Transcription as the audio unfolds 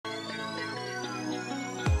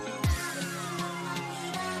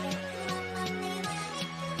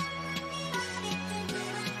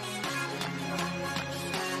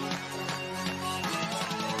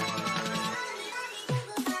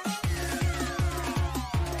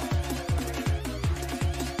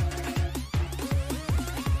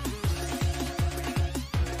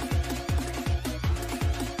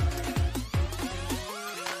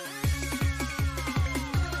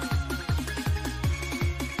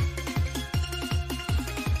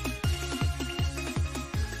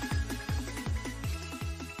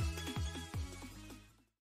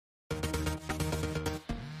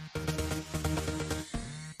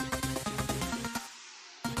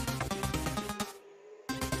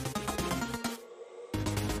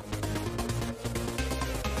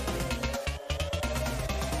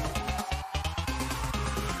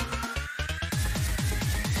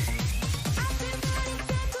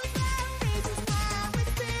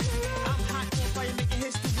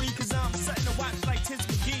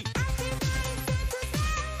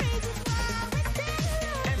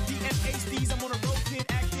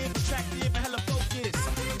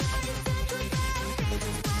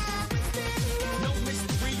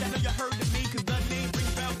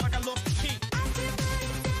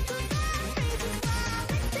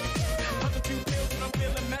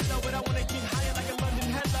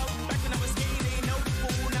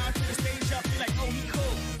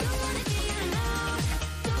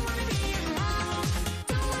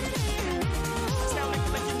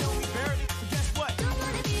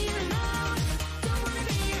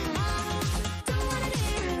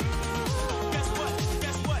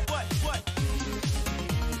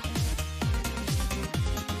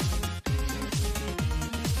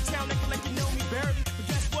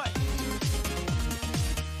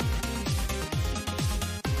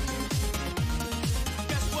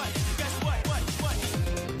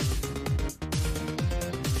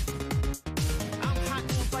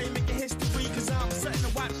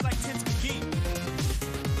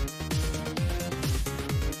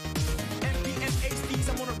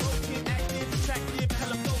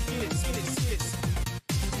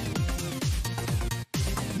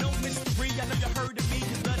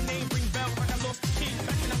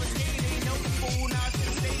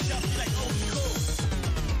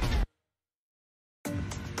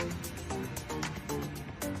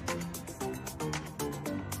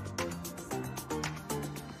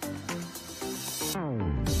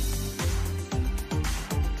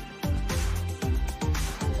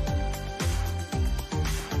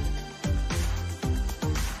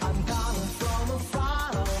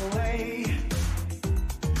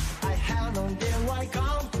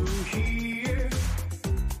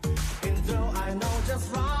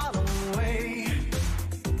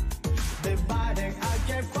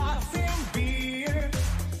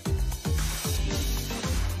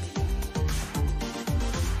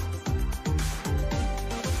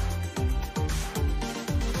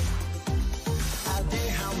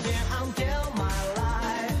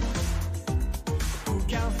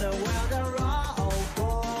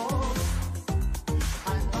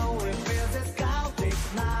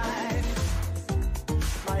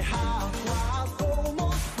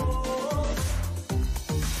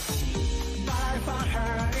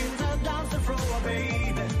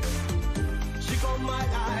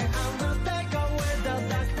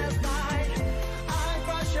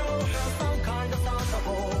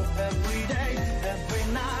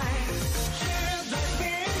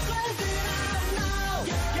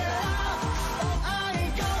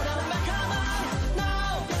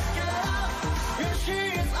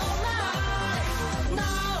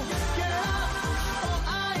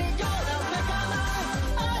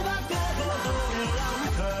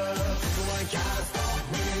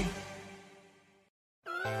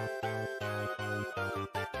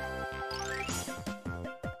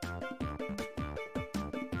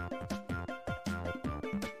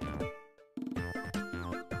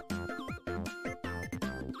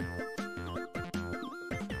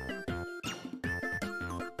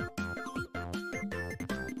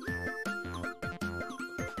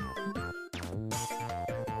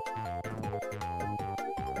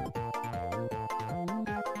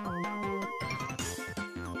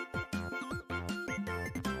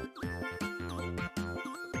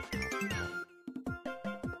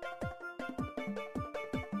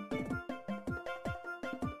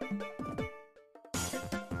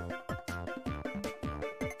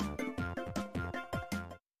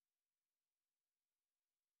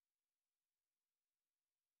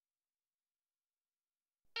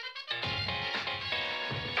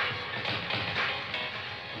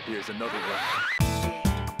Here's another one. One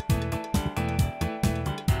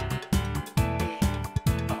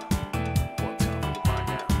time for the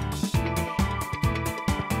mind now.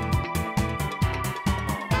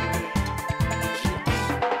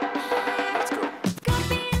 Let's go. Could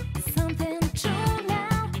be something true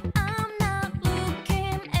now. I'm not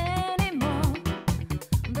looking anymore.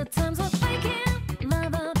 The times we're breaking,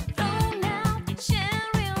 never through now.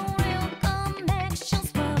 Sharing real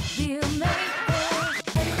connections, what we'll make.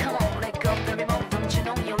 Come on, let go the remote. Don't you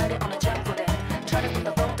know you're ready on a jump for that? Try to put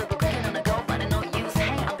the boat double clicking on the go, but I no use.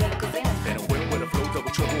 Hey, I'm gonna go in. And I will with a flow,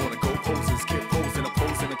 double trouble on the go poses. Keep posing,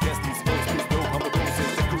 opposing against these foes. Please know I'm a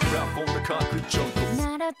roses. The group round on the concrete jungles.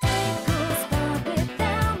 Not a day goes by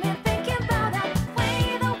without me thinking about that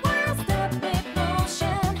way the world's stuck with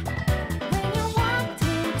motion. When you walked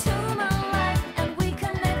into my life and we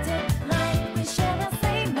connected like we share the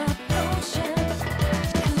same emotion.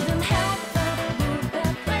 Couldn't help but move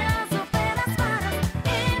that well so fast as fire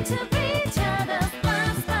into each other's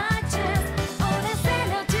lives like just all this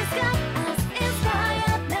energy's got us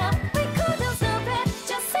inspired now. We couldn't stop it,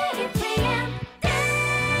 just say it free and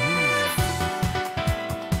dance.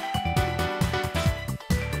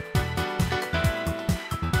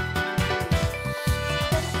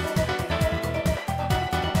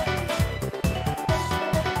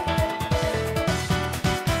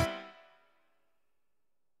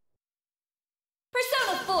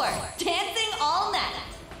 Persona 4, dancing all night.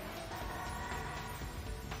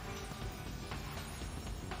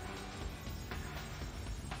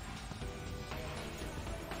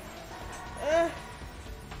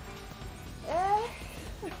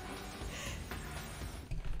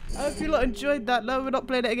 I hope you lot enjoyed that. No, we're not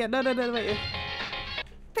playing it again. No, wait.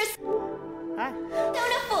 Hi.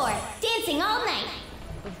 Persona 4, dancing all night.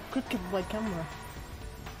 I'm crooked my camera.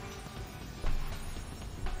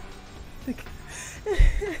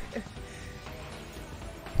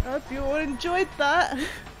 I hope you all enjoyed that.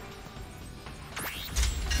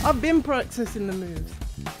 I've been practicing the moves.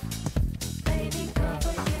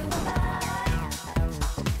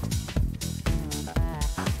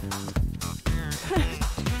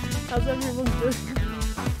 How's everyone doing?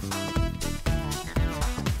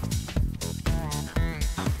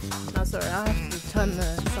 No, sorry, I have to turn the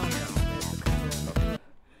sound down a bit because it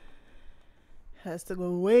has to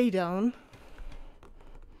go way down.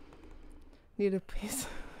 Need a piece of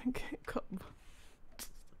Kit Kat.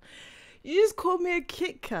 You just called me a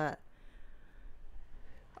Kit Kat.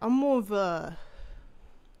 I'm more of a...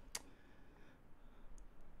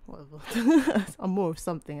 whatever. I'm more of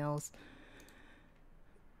something else.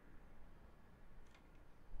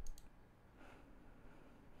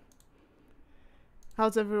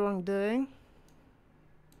 How's everyone doing?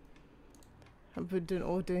 Hope we're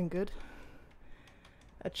all doing good.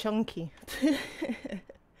 A chunky.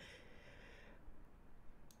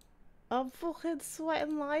 I'm fucking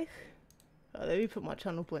sweating like. Oh, let me put my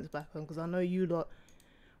channel points back on because I know you lot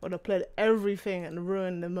would have played everything and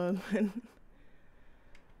ruined the moment.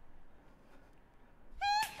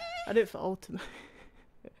 I did it for Ultimate.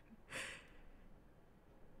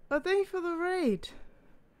 Oh, thank you for the raid.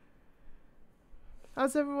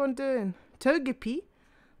 How's everyone doing? Togepi?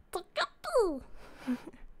 Togepi!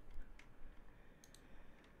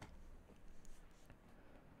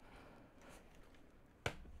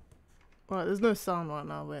 Right, there's no sound right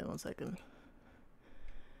now. Wait 1 second.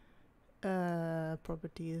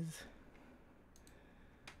 Properties.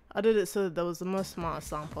 I did it so that there was the most amount of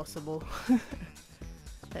sound possible.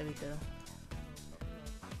 There we go.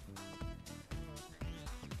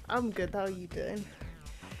 I'm good. How are you doing?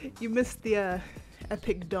 You missed the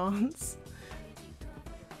epic dance.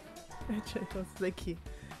 Thank you.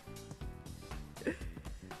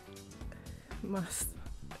 Must.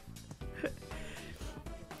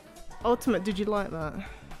 Ultimate, did you like that?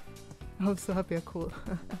 I'm so happy I caught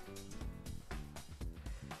that.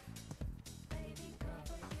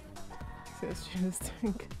 Yes, she was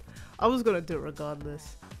doing good. I was gonna do it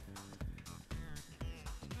regardless.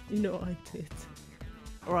 You know what I did.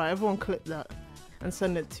 Alright, everyone clip that and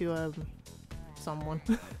send it to someone.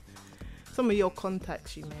 Some of your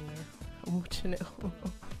contacts you may know. I'm watching it all.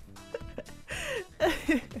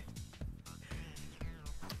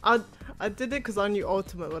 I did it because I knew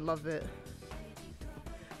Ultimate would love it.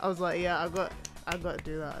 I was like, yeah, I got to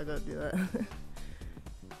do that. I got to do that.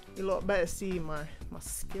 You lot better see my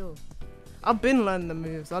skill. I've been learning the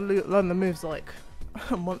moves. I learned the moves like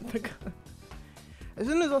a month ago. As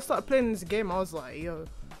soon as I started playing this game, I was like, yo.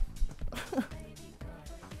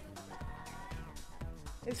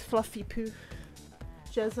 It's Fluffy Poo.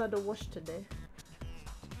 She has had a wash today.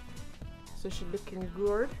 So she's looking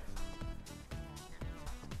good.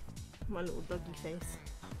 My little doggy face.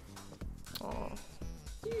 Oh,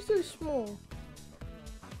 you're so small.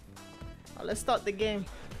 Oh, let's start the game.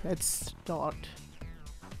 Let's start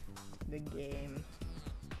the game.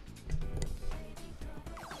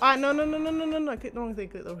 Ah, no. Click the wrong thing.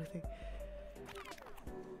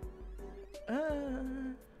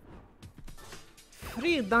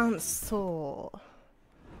 Free dance.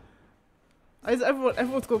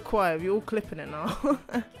 Everyone's got quiet. You're all clipping it now.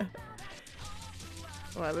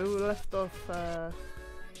 Right, we left off.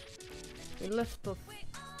 We left off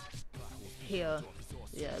here.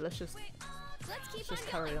 Yeah, let's just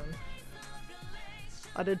carry on.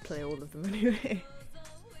 I did play all of them anyway.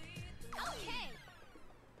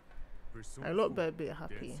 A lot better be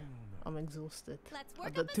happy. I'm exhausted. Let's I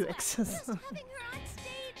work got up a 2 sweat. excess. Just having her on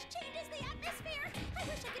stage changes the atmosphere. I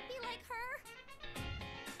wish I could be like her.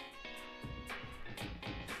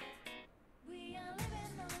 We are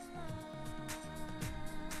living our lives.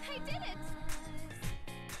 I did it.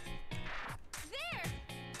 There.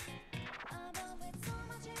 With so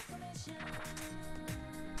much information.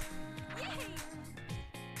 Yay.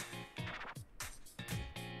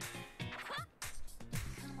 Huh?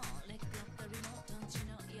 Come on, let go of the remote. Don't you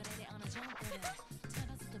know you're ready on a jump with it? Tell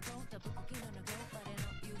us the boat, the book, get on the go, but I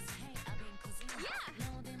don't use hey, I've been cousin. Yeah!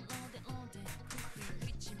 Loading. Quickly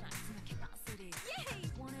reaching maximum capacity.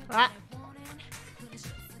 Yay! Want it, Ah. want it. Put a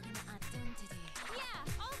shot in my identity.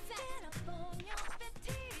 Yeah, all set. Get up on your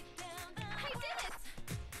feet down. I did it!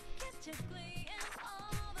 Catch a glimpse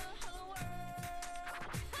of the whole world.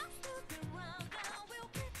 Look around now,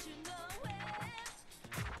 we'll get you nowhere.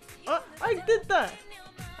 Oh, I did that.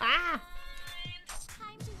 Ah.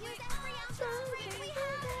 Time to use every ounce of strength we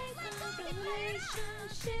have. Let's go get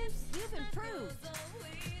relationships. You've improved.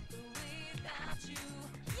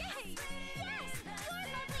 Yay! Yes! You're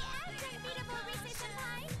lovely and unbeatable, Reese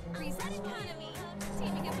Senpai. Reset economy.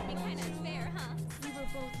 Teaming up would be kind of unfair, huh? You were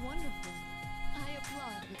both wonderful. I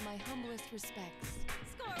applaud with my humblest respects.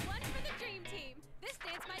 Score 1 for the dream team. This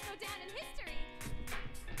dance might go down in history.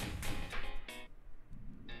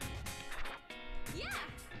 Yeah!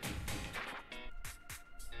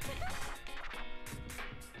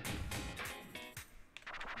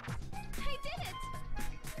 I did it!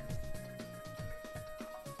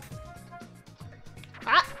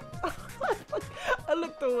 Ah. I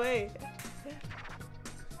looked away. Yay!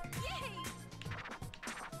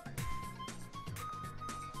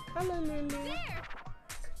 Hello, Lulu. There!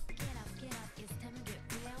 Get up, it's time to get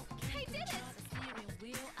real. I did it! The steering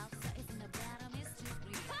wheel outside is in the bottom, it's too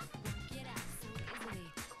real. Won't get out so easily.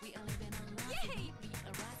 We are living a life. Yay!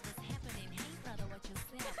 Realize what's happening. Hey, brother, watch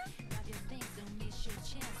yourself. Grab your things, don't miss your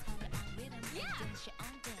chance. Find it on rhythm, dance your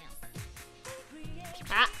own dance.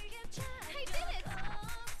 Ah. I did it!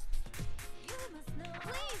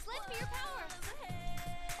 Please, lend me your power.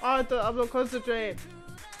 Oh, I'm not concentrating.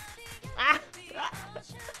 Ah.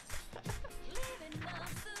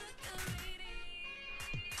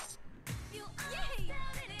 Yay!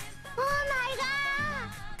 Oh my god!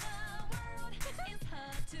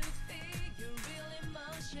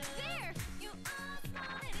 There!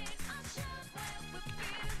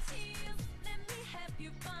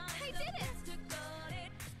 I did it!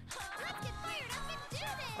 Let's get fired up and do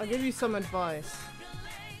this! I'll give you some advice.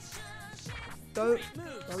 Don't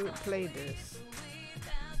play this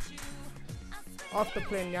after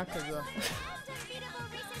playing Yakuza. Unbeatable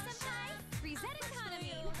Reese Senpai. Reset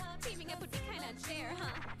economy. Teaming up would be kind of unfair,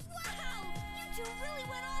 huh? Wow! You two really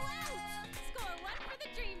went all out! Score 1 for the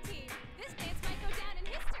dream team. This dance might go down in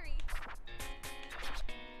history.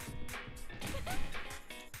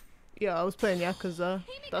 Yeah, I was playing Yakuza.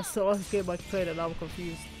 That's the last game I played and I'm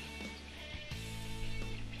confused.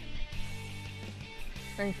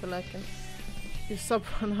 Thanks for liking. You sub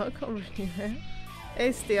on, I can't read you here.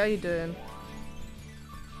 Hey Steve, how you doing?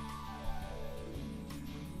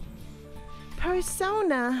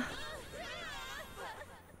 Persona.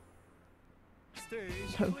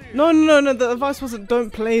 Stage clear. No, the advice wasn't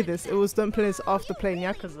don't play this. It was don't play this after playing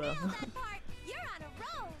Yakuza. You're on a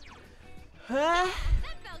roll. Huh?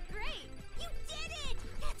 That felt great. You did it!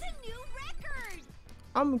 That's a new record.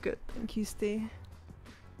 I'm good, thank you, Steve.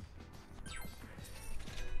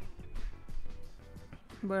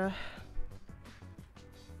 Bruh.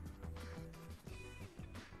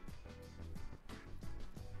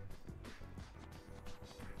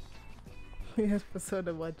 Yes,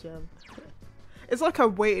 Persona, my jam. It's like I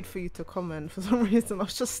waited for you to comment for some reason. I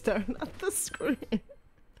was just staring at the screen.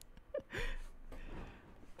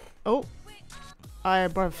 Oh. Aye,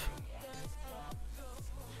 bruv.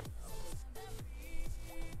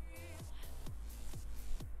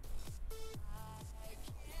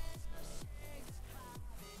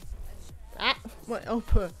 My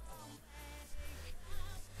upper.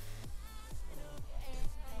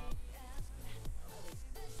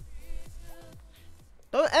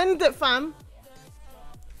 Don't end it, fam.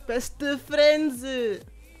 Best of friends. Yeah,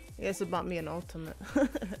 it's about me and Ultimate.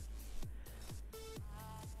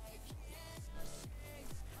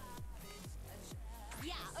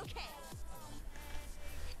 Yeah, okay.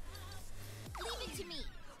 Leave it to me.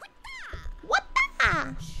 What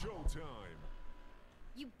the? Showtime.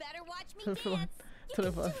 You better watch me I feel like, dance. don't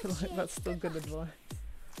know if I feel like that's still good advice.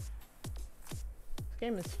 This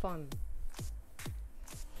game is fun.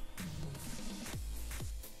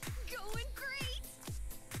 Going great.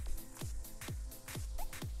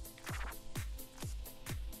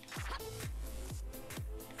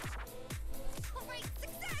 All right,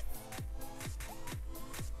 success.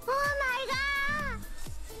 Oh my god!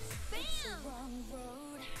 Bam! Wrong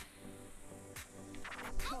road.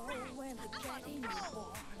 Cold when the I'm on a getting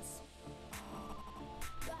roll. wants.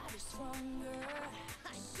 Body stronger.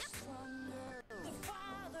 Stronger. The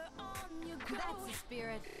farther on you go. That's the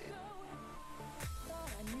spirit. Thought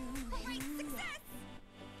I knew All right, you. success.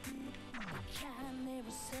 Can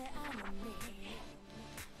never say I'm me.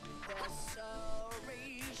 The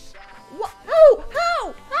sorry shine. What? How? How?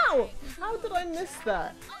 How? How did I miss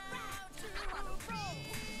that? I'm on a roll.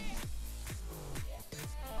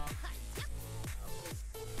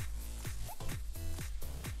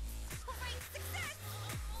 All right, success.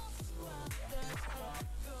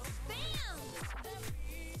 Bam!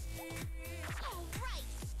 All right,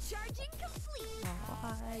 charging complete.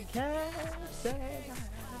 I can't say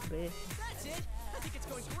I'll be. That's it. I think it's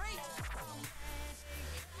going great.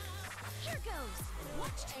 Here goes.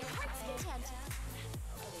 Watch to your heart's content.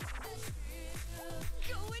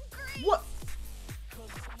 Going great. What?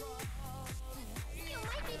 You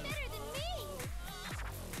might be better than me.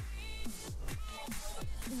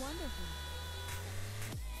 Wonderful.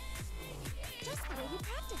 Just the way you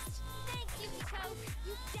practiced. Thanks, Yukiko.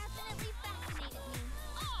 You definitely fascinated me.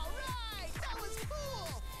 All right, that was cool.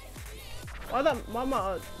 Why am I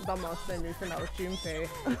dumbass saying you think that was Junpei?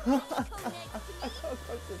 That's so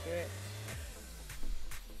complicated.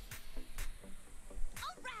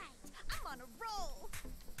 All right, I'm on a roll.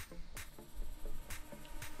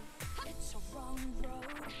 It's a wrong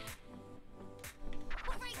road.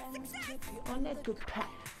 All right, success. On a good path.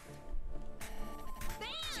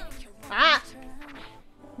 Bam! Ah!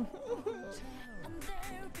 And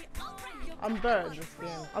there'll be all right. I'm better at this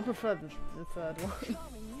game. I prefer the third one.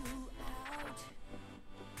 Calling you out.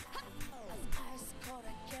 Ice cold,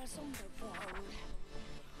 I guess, on the road.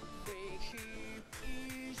 We keep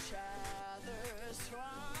each other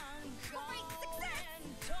strong. All right, success.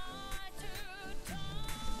 Going toe to toe.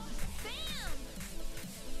 Bam!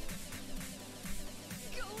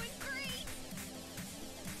 Going great.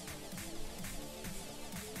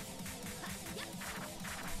 Yep.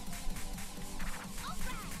 All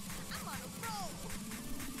right, I'm on a roll.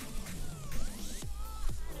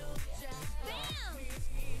 Bam!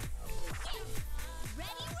 Yes.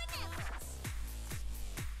 Ready whenever.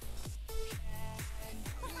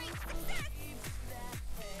 All right, success.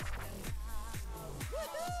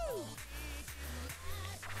 Woohoo!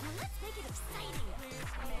 Now let's make it exciting.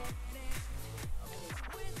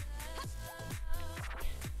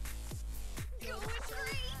 Going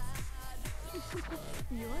great.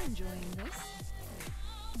 You're enjoying this.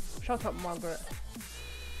 Shut up, Margaret.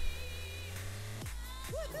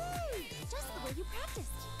 Woohoo! Just the way you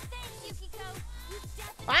practiced. Thanks, Yukiko. You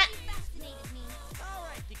definitely What? fascinated me. All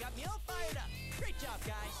right, you got me all fired up. Great job,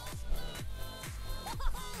 guys. I'm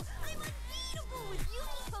unbeatable with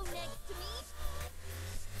Yukiko next to me.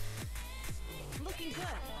 Looking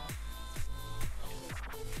good.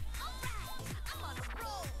 All right, I'm on a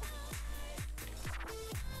roll.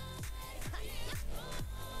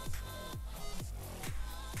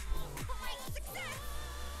 All right, success.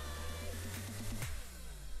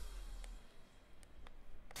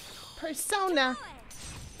 Persona.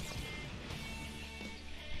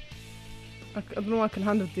 I don't know. I can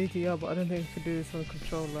handle DDR, but I don't think I could do this on a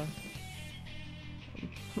controller.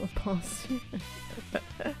 I'm a pass.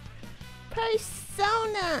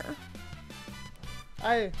 Persona.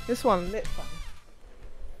 Oh, this one lit fun.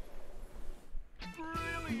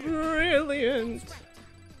 Brilliant.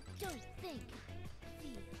 Don't think.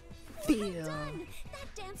 Feel. Done.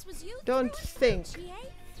 That dance was you. Don't think. GA.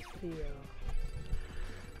 Feel.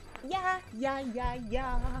 Yeah.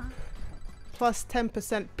 Plus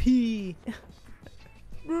 10% P.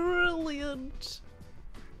 Brilliant.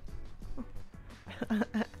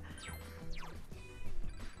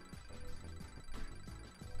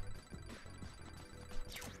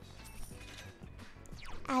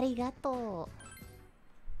 Arigato.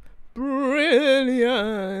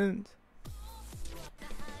 brilliant.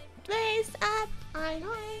 Place up, I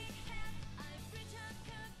know.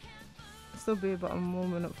 Still be about a more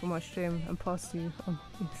minute for my stream and pass you on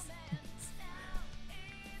this.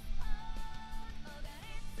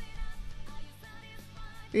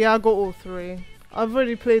 Yeah, I got all three. I've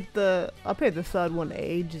already played I played the third one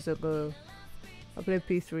ages ago. I played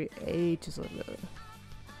P3 ages ago.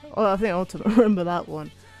 Oh, I think I also remember that one.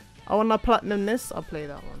 I want to platinum this, I'll play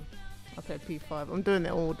that one. I played P5. I'm doing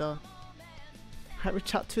it order. I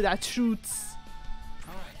reach out to that truths.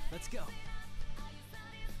 Alright, let's go.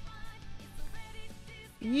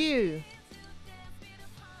 You.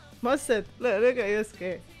 I said, look at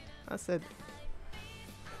Yosuke. I said.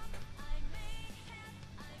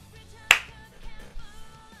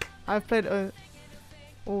 I've played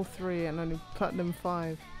all three and only platinum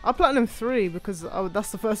 5. I platinum 3 because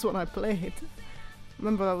that's the first one I played.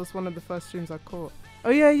 Remember that was one of the first streams I caught. Oh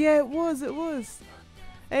yeah, it was.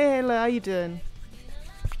 Hey, hello, how you doing?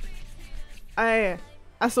 I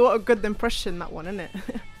saw what a good impression that one, innit?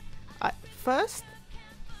 First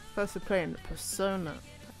we're playing Persona.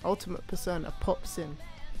 Ultimate Persona pops in.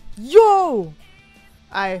 Yo!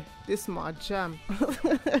 This is my jam. Oh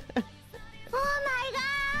my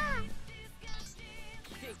god!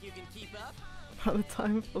 Think you can keep up? At the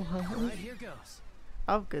time for life. Alright, here goes.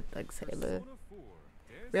 I'm good, thanks, Halo.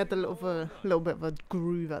 We had a little bit of a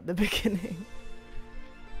groove at the beginning.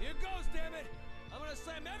 Here goes, damn it! I'm gonna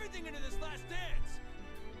slam everything into this last dance!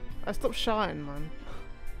 I stopped shying, man.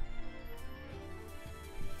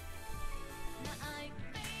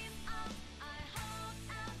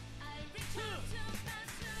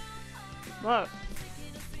 Right.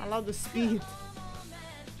 I love the speed.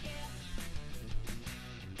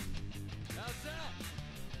 How's that?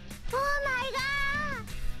 Oh my god!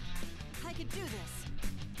 I could do this.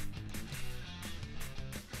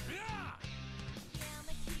 Yeah!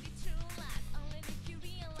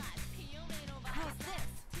 How's this?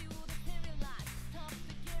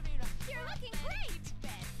 You're looking great!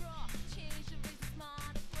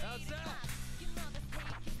 How's that?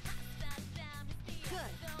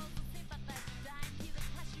 Good.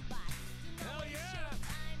 Hell yeah!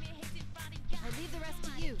 I leave the rest to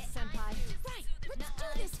you, senpai. Right, let's do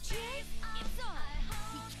this, Jay! It's on!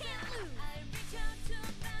 We can't lose!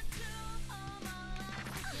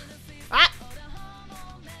 Ah!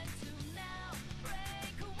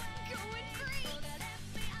 Going great!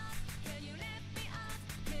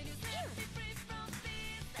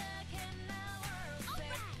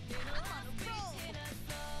 Alright, I'm on a roll!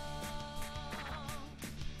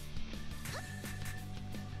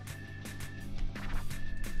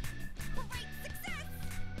 Great success!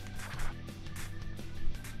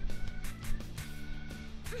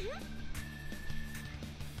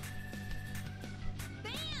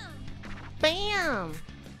 Bam! Bam!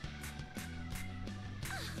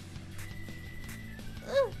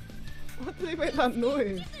 Ooh. What did they make that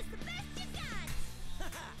noise? Give this the best you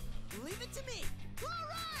got! Leave it to me!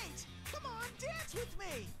 Alright! Come on, dance with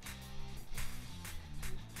me!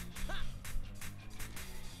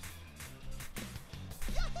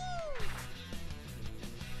 Yahoo!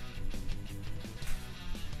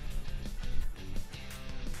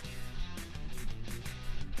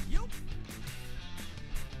 Yup!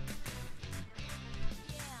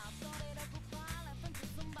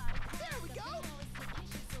 There we go!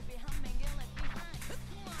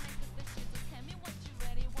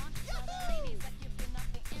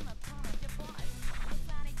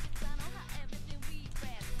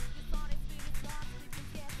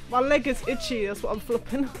 My leg is itchy, that's what I'm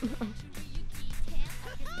flipping on.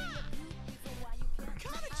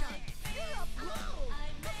 Kana-chan, you're up low!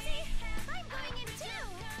 See, I'm going in too!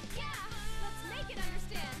 Yeah, let's make it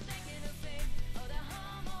understand.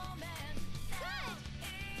 Good!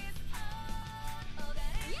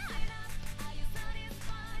 Yeah!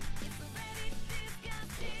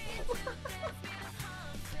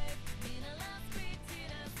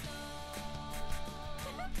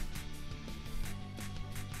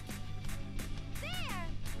 There!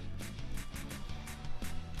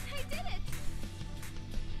 I did it!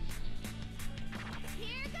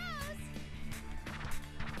 Here goes!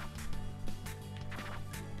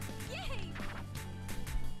 Yay!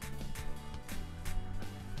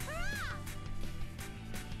 Hurrah!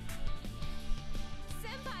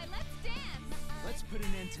 Senpai, let's dance! Let's put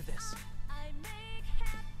an end to this.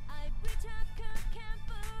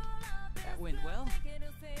 That went well.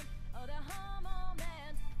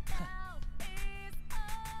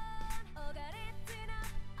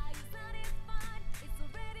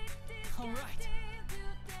 All right.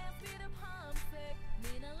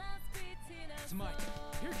 It's my turn.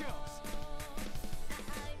 Here goes.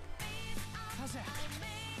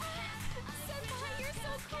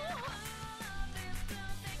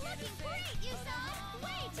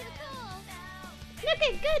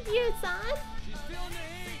 looking good, you son. She's feeling the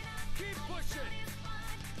heat. Keep pushing.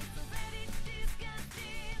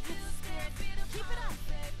 Keep it up.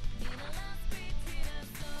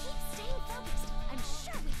 Keep staying focused. I'm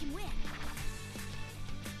sure we can win.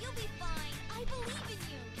 You'll be fine. I believe in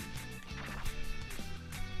you.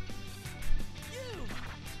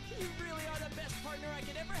 You really are the best partner I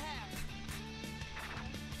could ever have.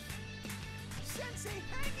 Sensei,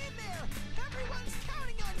 hang in there. Everyone's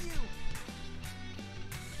counting on you.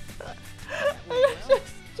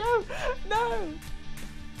 Just jump. No.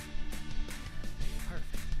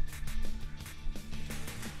 Perfect.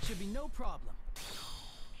 Should be no problem.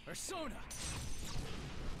 Persona.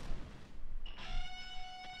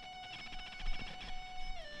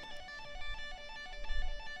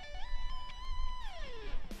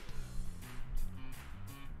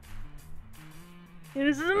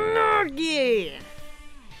 It's Nagi.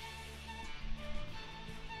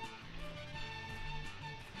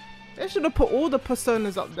 They should have put all the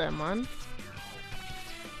personas up there, man.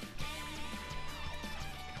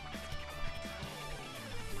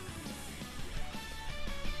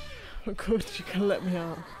 Good, you can let me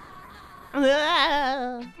out.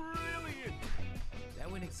 Brilliant. That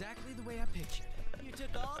went exactly the way I pictured. You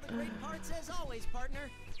took all the great parts as always, partner.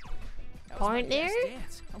 That was my Partner? best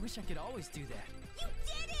dance. I wish I could always do that. You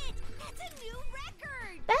did it! That's a new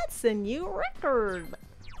record! That's a new record.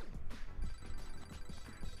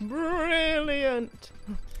 Brilliant.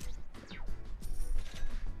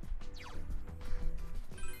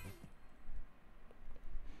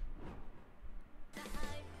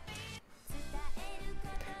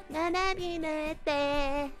 Na na ni na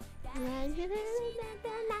te. Na na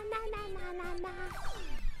na na na.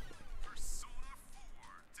 Persona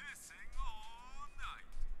 4 dissing all night.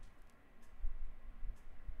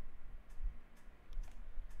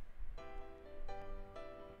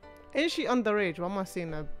 Is she underage? Why am I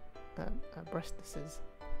seeing her breastises?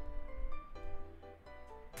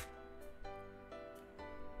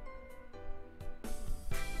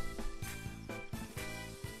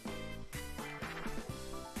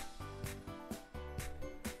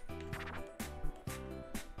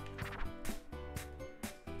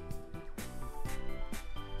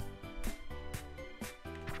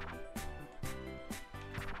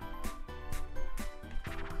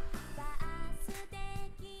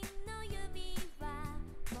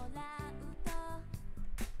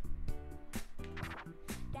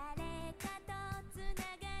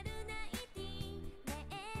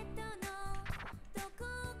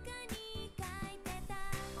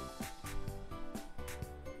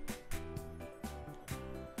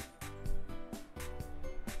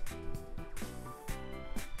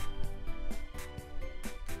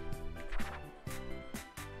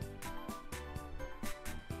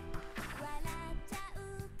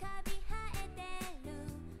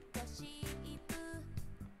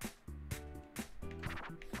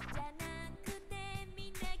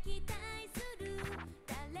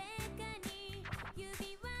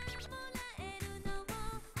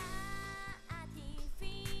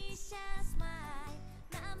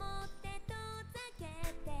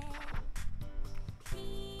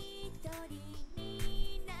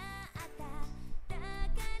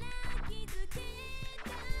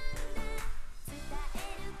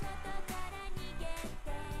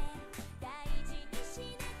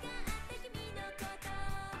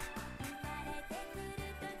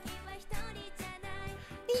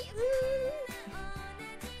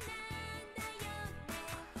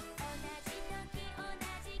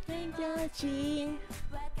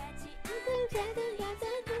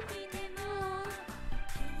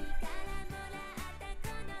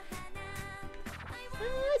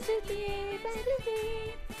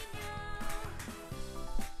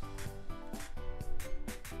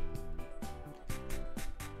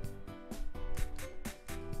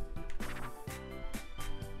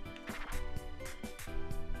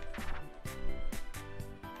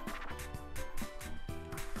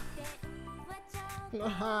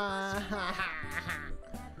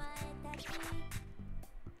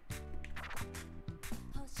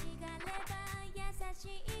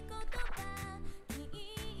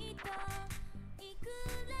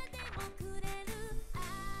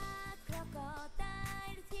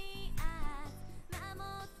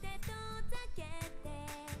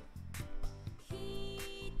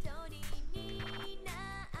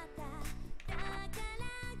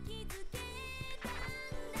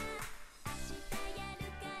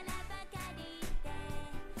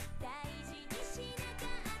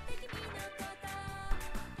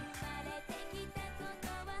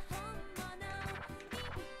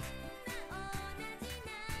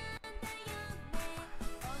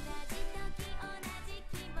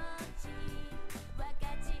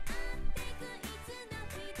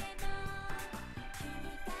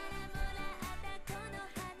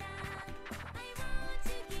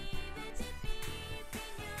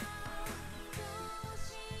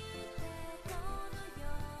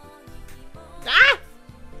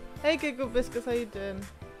 Hey, Giggle Biscuits, how you doing?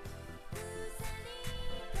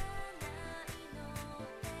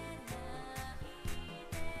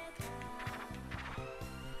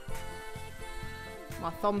 My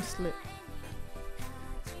thumb slipped.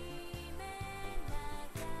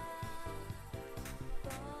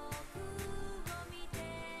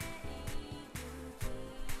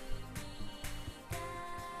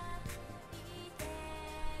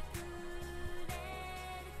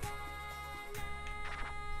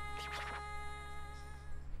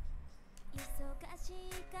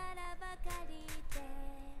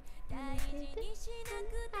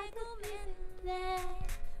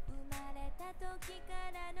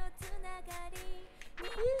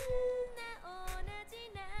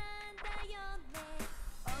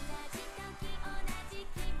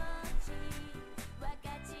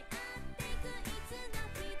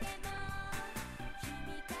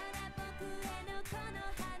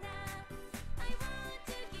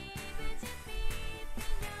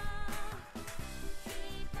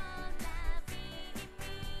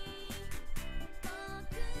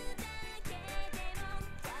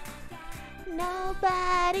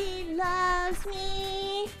 Nobody loves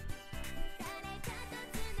me.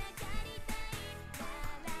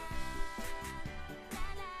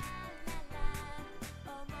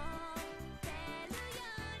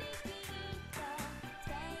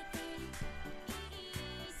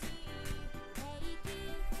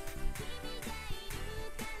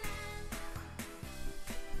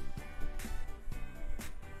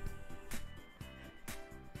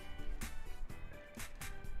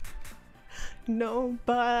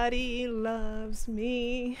 Nobody loves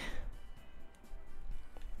me.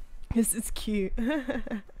 This is cute.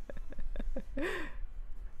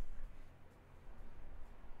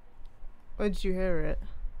 Where'd you hear it?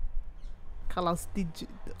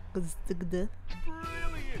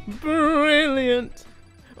 Brilliant.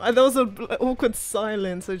 There was an awkward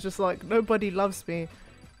silence. So just like nobody loves me.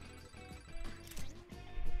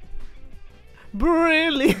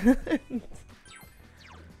 Brilliant.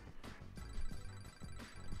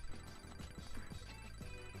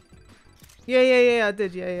 Yeah, I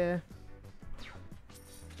did, yeah.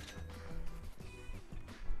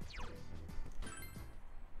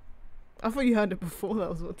 I thought you heard it before, that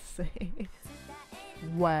was what to say.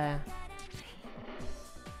 Where?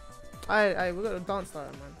 Alright, we got a dance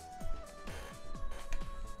starter, man.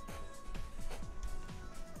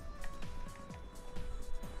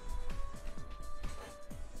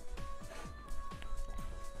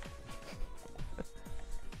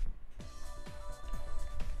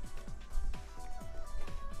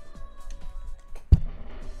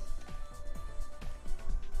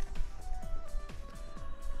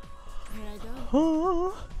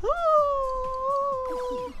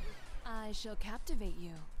 I shall captivate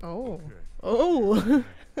you. Oh.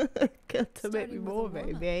 Captivate me more,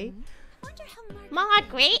 baby. Wonder how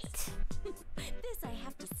Margaret! this I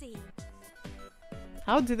have to see.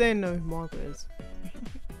 How do they know who Margaret is?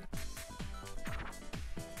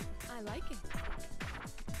 I like it.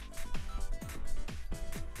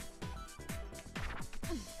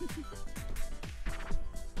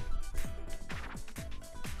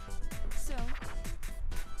 So,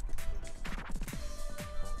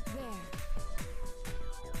 there.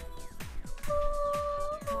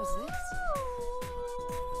 How's this?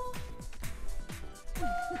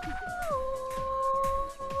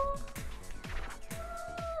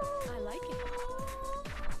 I like it.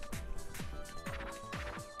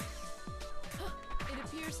 It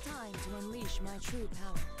appears time to unleash my true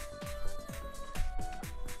power.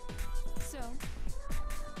 So,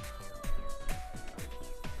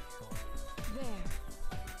 there.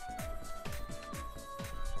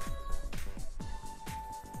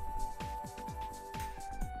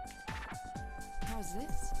 How's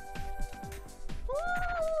this?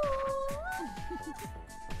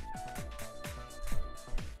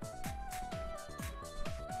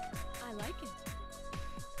 I like it.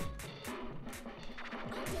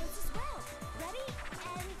 I'll dance as well. Ready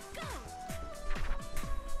and go.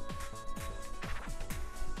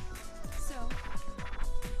 So,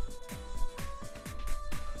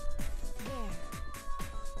 there.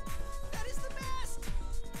 That is the best!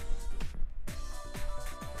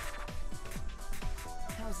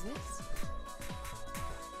 How's this?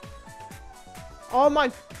 Oh my.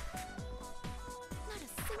 Not a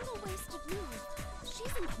single wasted move.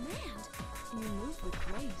 She's in command. You move with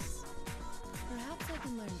grace. Perhaps I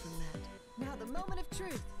can learn from that. Now the moment of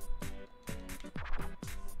truth.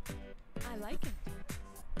 I like it.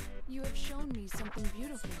 You have shown me something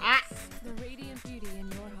beautiful. The radiant beauty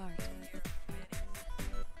in your heart.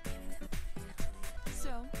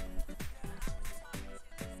 So,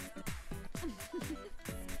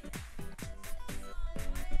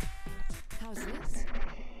 How's this?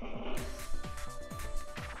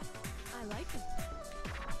 I like it.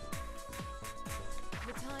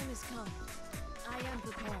 The time has come. I am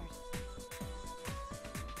prepared.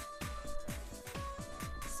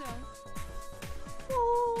 So,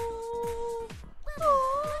 Let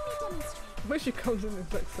me demonstrate. When she comes in,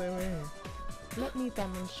 it's like so weird. Let me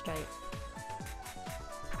demonstrate.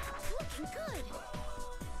 Looking good.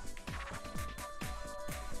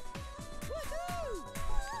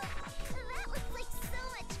 That looks like so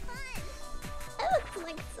much fun. That looks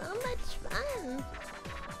like so much fun.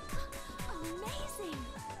 Amazing.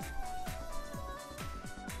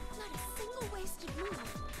 Not a single wasted move.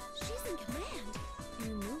 She's in command.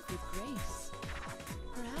 you move with grace.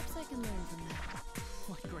 Perhaps I can learn from that.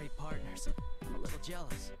 What great partners. I'm a little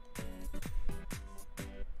jealous.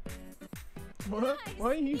 What? Why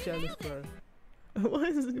are you jealous, bro? Why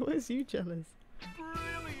is you jealous?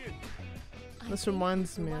 This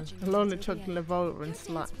reminds me of Alona Chuck Levolta and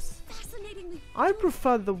Slaps. Fascinatingly. I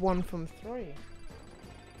prefer the one from 3.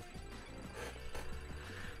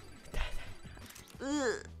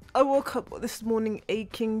 I woke up this morning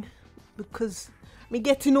aching because me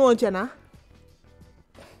getting old, Jenna.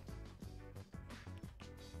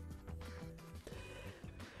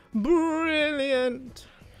 Brilliant.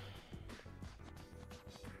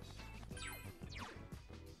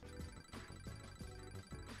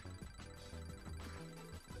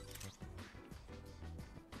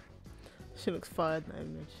 She looks fired in that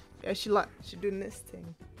image. Yeah, she doing this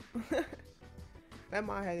thing. That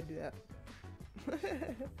might how to do that.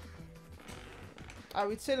 Are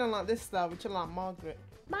we chilling like this style? We chilling like Margaret.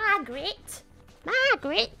 Margaret?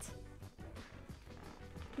 Margaret?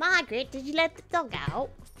 Margaret, did you let the dog out?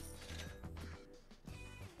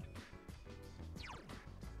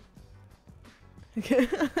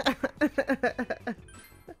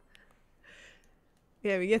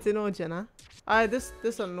 Yeah, we getting old, Jenna.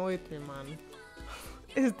 This annoyed me, man.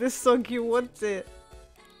 Is this song you want it?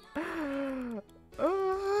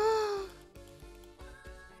 Oh.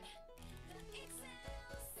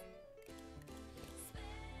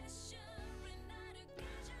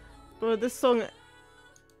 Bro, this song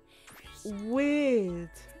weird.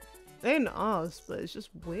 It ain't us, but it's just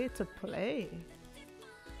weird to play.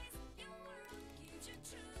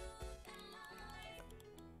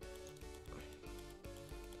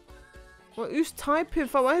 What? Who's typing?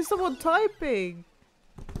 Why is someone typing?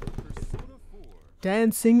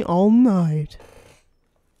 Dancing all night.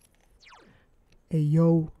 Hey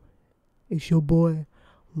yo, it's your boy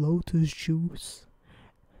Lotus Juice.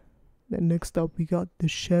 Then next up we got the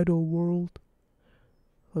Shadow World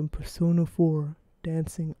from Persona 4,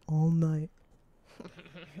 Dancing All Night.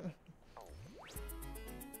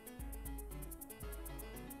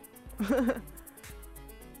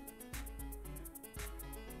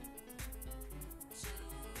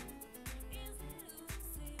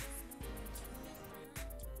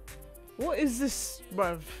 What is this,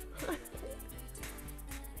 bruv?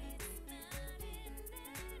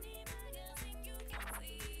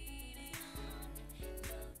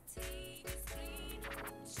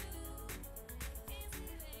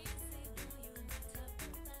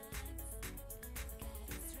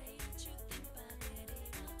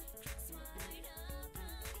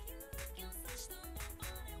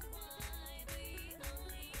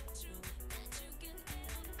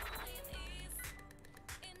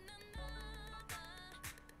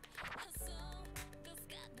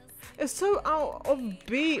 It's so out of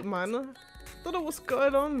beat, man. I don't know what's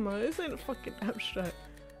going on, man. This ain't fucking abstract.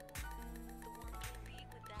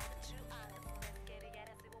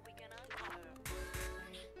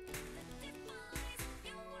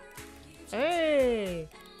 Hey!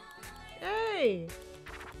 Hey!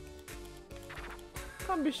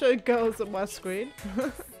 Can't be showing girls on my screen.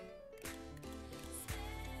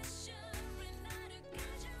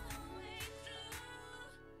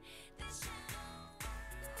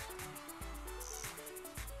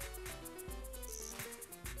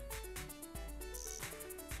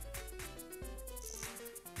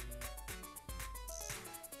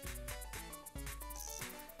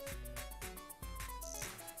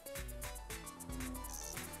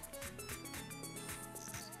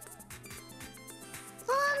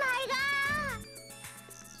 Oh my god!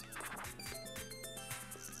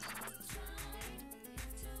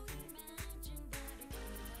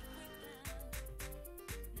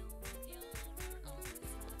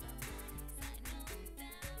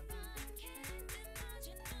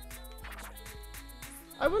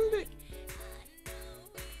 I wonder.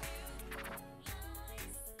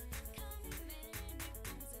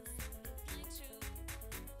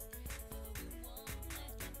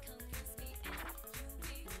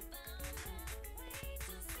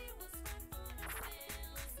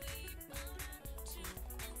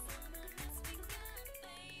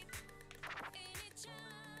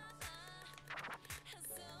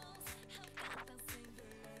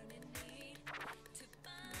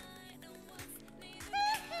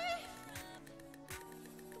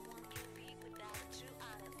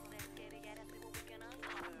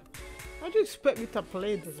 How do you expect me to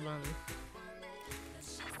play this, man?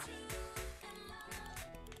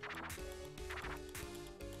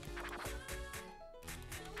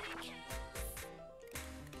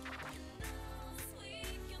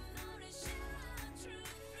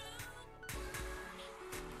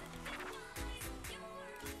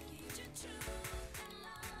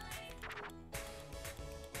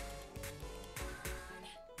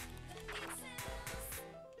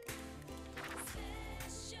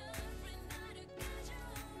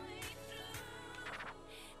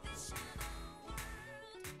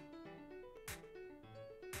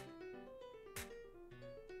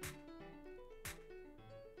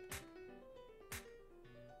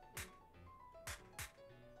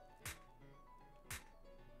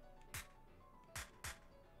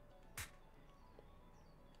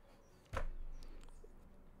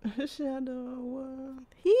 Shadow world.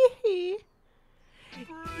 Hee hee.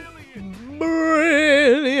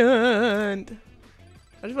 Brilliant.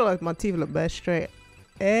 I just feel like my teeth look better straight.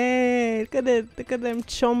 Hey, look at them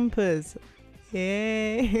chompers.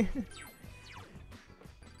 Yeah.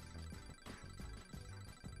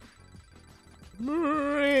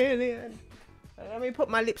 Brilliant. Let me put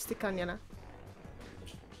my lipstick on, you know.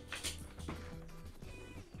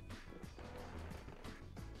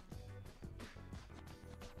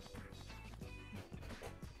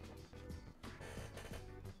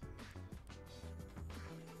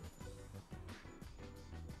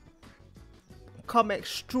 Can't make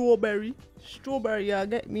strawberry. Strawberry, yeah,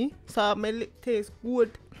 get me. So my lip tastes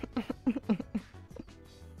good.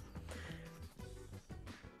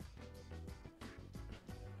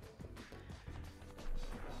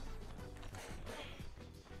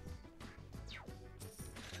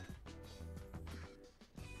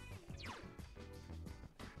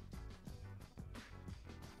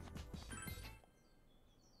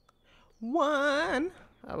 One.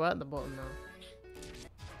 I'm at the bottom now.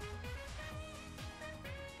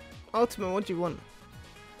 Ultimate, what do you want?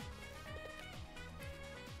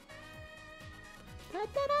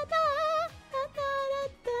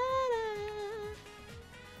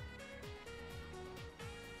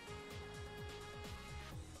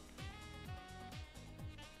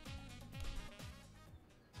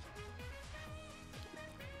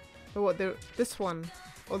 Oh, what, this one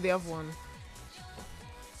or the other one?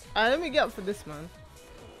 Let me get up for this, man.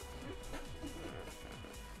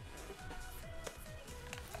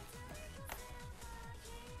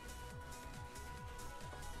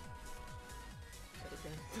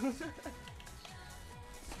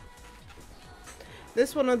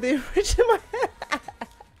 This one or the original?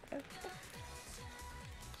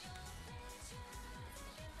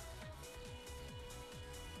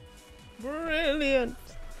 Brilliant.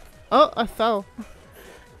 Oh, I fell.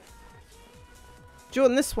 Do you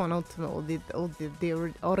want this one, Ultimate, or the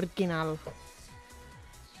original?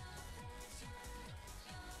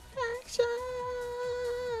 Action.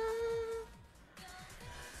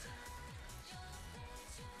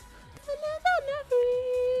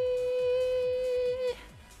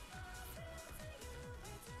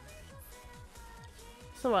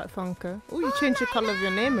 It's alright, Funker. Oh, you changed the colour of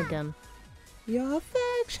your name again. Your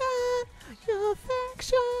affection, your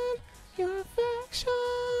affection, your affection.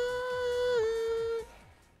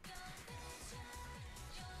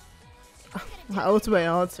 My ultimate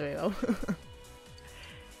answer, yo.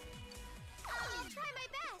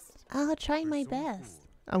 I'll try my best.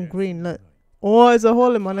 I'm green, look. Oh, there's a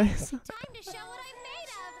hole in my nose. Time to show what I'm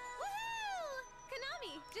made of. Woohoo!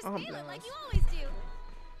 Konami, just Oh, feel it bless. like you always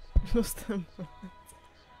do. Lost them.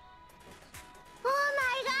 Oh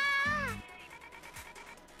my god!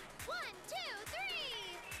 1, 2, 3.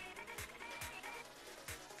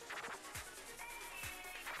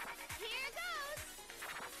 Here goes.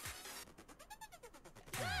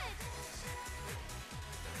 Good.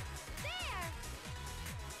 There.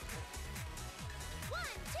 1,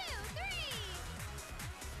 2, 3.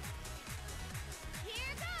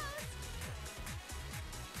 Here goes.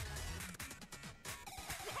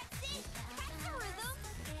 That's it. That's the result.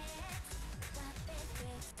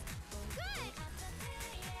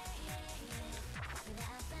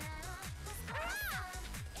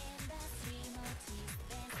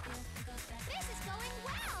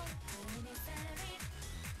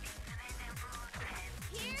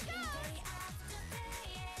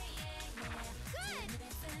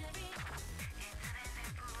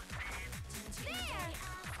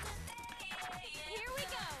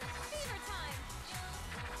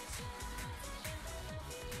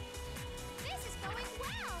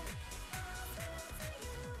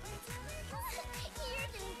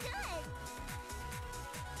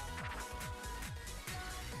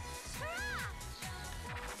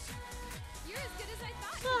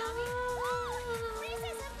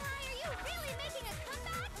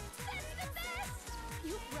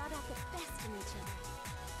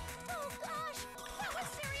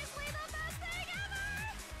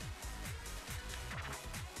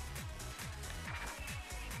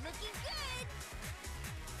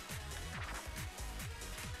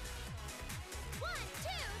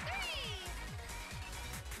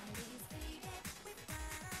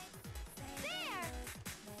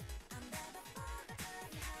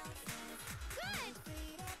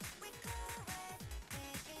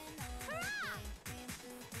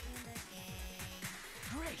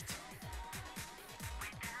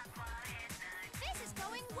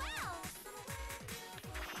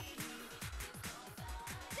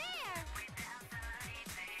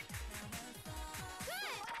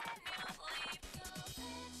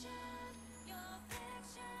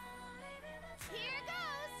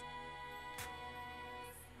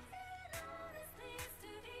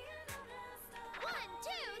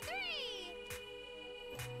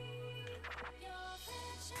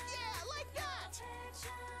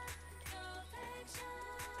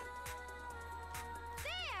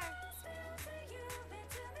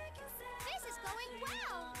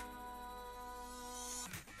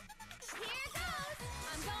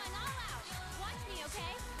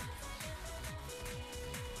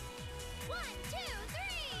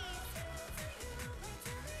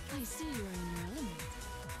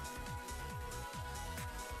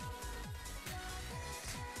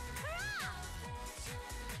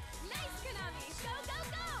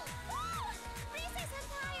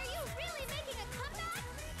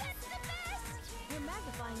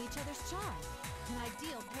 other's charm. An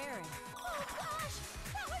ideal pairing. Oh gosh!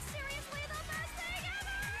 That was seriously the best thing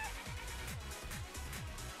ever!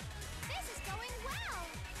 This is going well!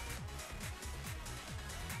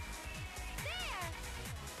 There!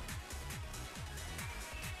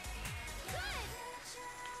 Good!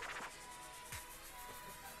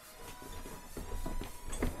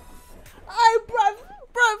 Ay,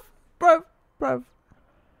 bruv.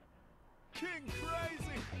 King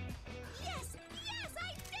Crazy! Yes! Yes!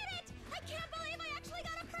 I did it! I can't believe I actually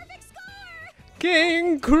got a perfect score!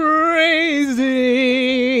 King Crazy.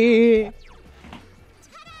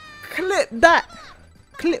 Clip that.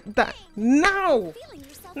 Clip that. Now. Feeling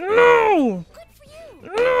yourself? No. Good for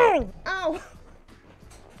you! No. Ow.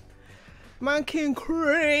 Man, King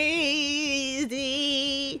Crazy.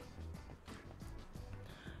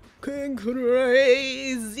 King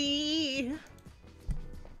Crazy.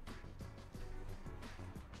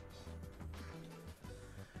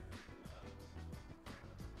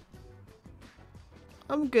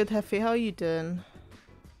 I'm good, Heffy. How are you doing?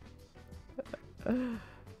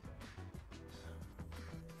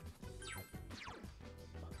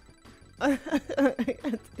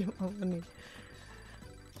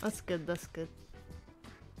 That's good, that's good.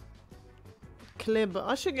 Clear, but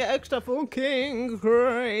I should get extra for King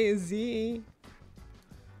Crazy.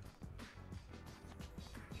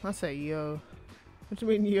 I say yo. What do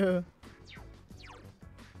you mean yo?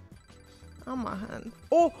 On my hand.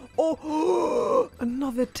 Oh,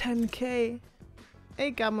 another 10k.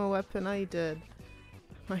 Hey, Gamma Weapon, how you doing?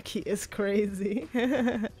 Mikey is crazy.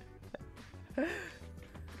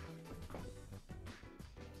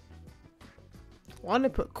 Wanna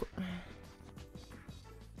put.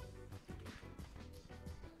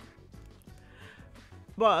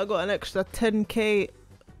 But I got an extra 10k.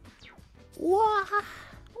 Wah,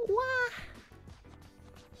 wah.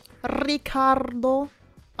 Ricardo.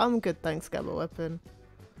 I'm good, thanks, Gamma Weapon.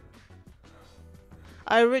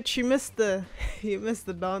 Rich, you missed the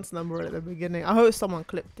dance number at the beginning. I hope someone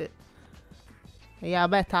clipped it. Yeah,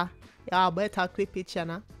 better clip it,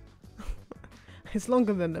 Chana. It's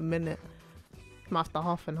longer than a minute. I'm after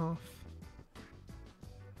half and half.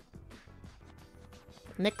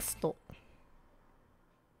 Next stop.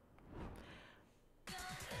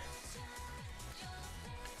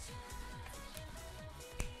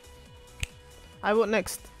 What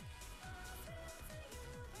next?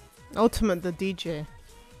 Ultimate the DJ.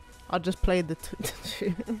 I'll just play the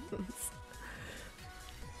tunes.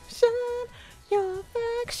 Shine your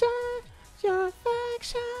affection, your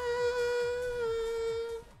affection.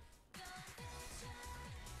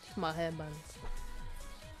 My hairband.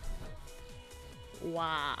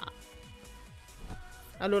 Wow.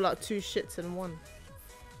 I look like two shits in one.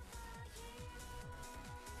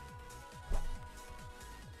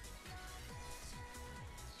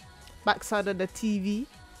 Backside of the TV.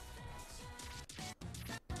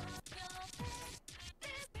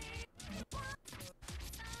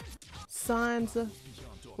 Signs of...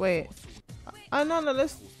 Wait. No,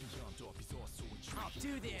 let's... I'll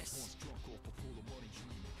do this.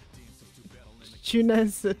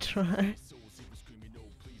 Tuna's a try.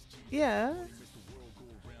 Yeah.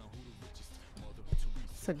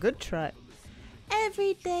 It's a good track.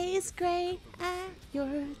 Every day is great at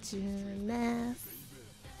your Tunas.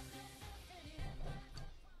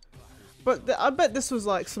 But I bet this was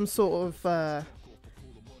like some sort of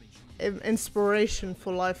inspiration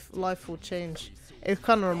for life will change. It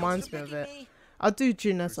kind of reminds me of it. I'll do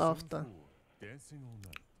Junas after.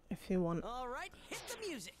 If you want. All right, hit the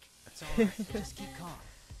music. That's all right. Just keep calm.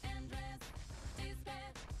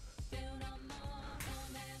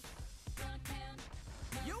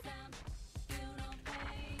 You.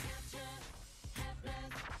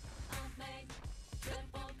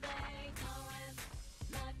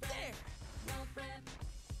 There.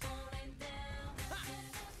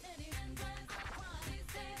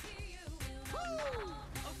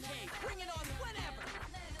 Okay, bring it on whenever.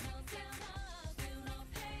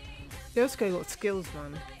 This guy got skills,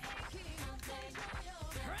 man.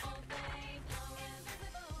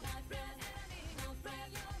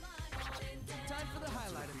 Time for the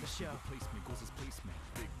highlight of the show. Placement goes as placement.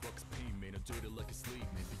 Big bucks payment. I'm dirty like a slave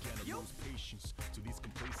man. Began to lose patience to these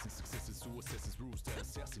complacent successes who assesses rules to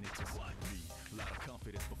assassinate us. Like me, lot of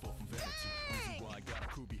confidence before from vanity. Reason why I got a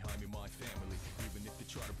crew behind me, my family. Even if they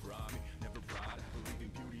try to bribe me, never ride. Believe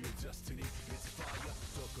in beauty or destiny. It's fire.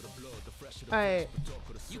 Talk of the blood, the fresh of the Alright. talk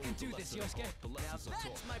of the soul. You can do this, Yosuke. Now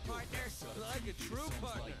that's my partner. Like a true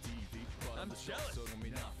partner. I'm jealous.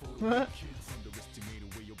 What? Kids underestimate the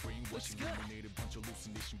way your Brainwashing, eliminated bunch of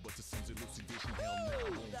hallucination, but the sun's elucidation. Hell no, I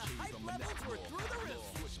won't The cave, hype I'm an levels were outlaw. through the roof.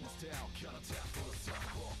 Switch my style, counterattack for the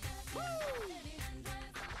southpaw.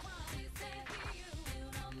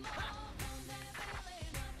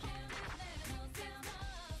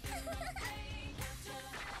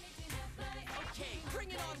 Okay, bring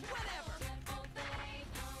it on whenever.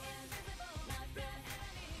 There.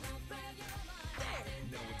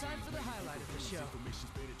 Time for the highlight of the show. Information's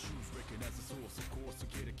better choose, recognize the source, of course, so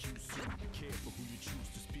get accused soon. Careful who you choose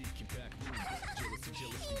to speak in back room.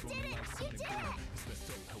 Jealousy, growing like sun and boom. It's messed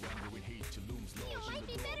up how anger and hate you looms large. might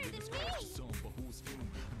be better than me. Some, but who's doom?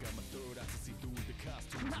 I got my third eye to see through the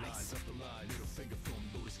costume. Lies up the lie, little finger from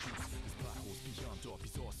Lotus Juice. This plot holes beyond dark,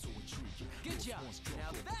 he's also intriguing. Good job.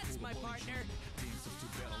 Now that's my partner.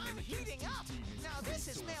 I'm heating up. Now this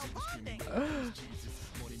is male bonding. Jesus,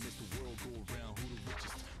 money makes the world go around. Who the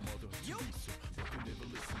richest? Mother Yup. Teresa, but they never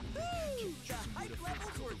listen to me. The hype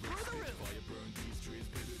levels were through the roof. Fire burn these trees,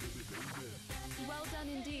 baby. Well done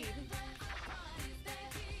indeed.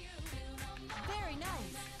 Very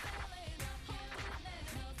nice.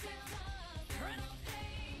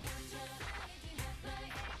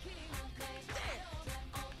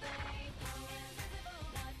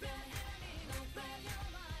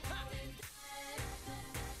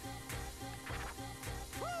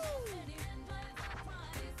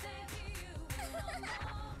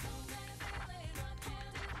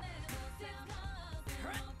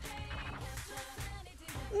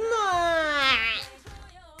 Nah.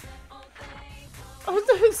 I'm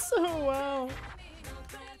doing so well.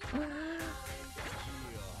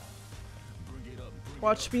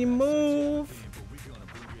 Watch me move.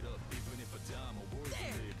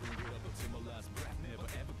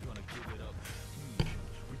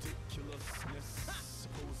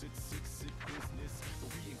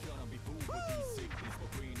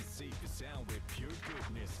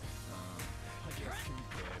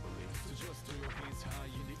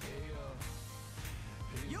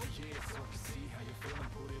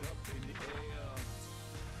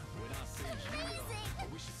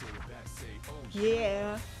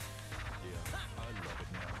 Yeah.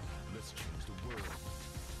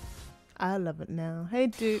 I love it now. Hey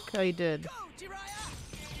Duke, how you doing? Go, Jiraiya.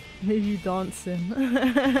 Maybe you dancing.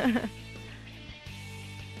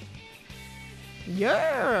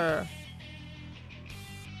 Yeah.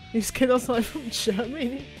 Yusuke does like from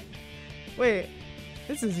Germany. Wait,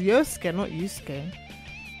 this is Yosuke, not Yusuke.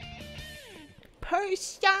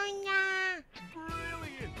 Persona.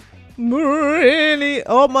 Really?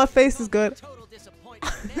 Oh, my face is good. Total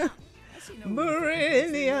disappointment now. I see no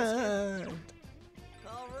Brilliant.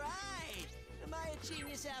 All right. Am I a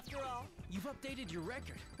genius after all? You've updated your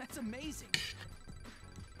record. That's amazing.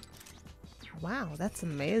 Wow, that's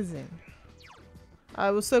amazing. I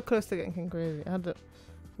was so close to getting crazy. I had a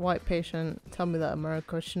white patient tell me that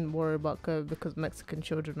America shouldn't worry about COVID because Mexican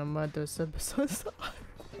children are murdered. So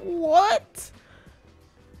what?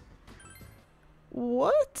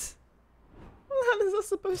 What? What the hell is that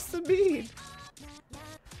supposed to mean?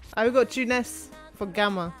 I got Junes for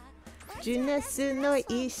Gamma. Junes no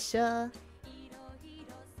Isha.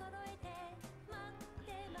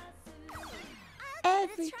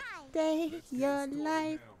 Every day your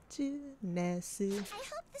life, Junes. I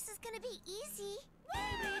hope this is gonna be easy.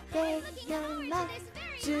 Day your life,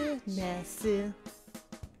 Junes. Here.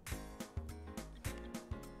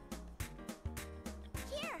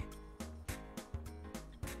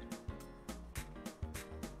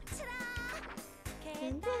 Ta-da!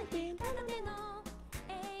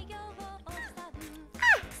 Wasn't that great?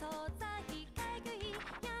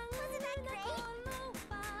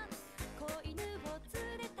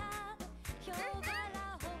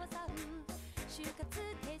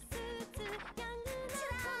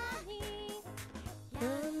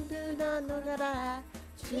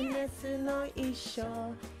 Junes no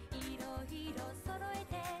Isha.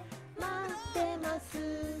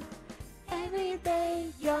 Every day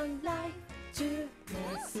your life, Junes.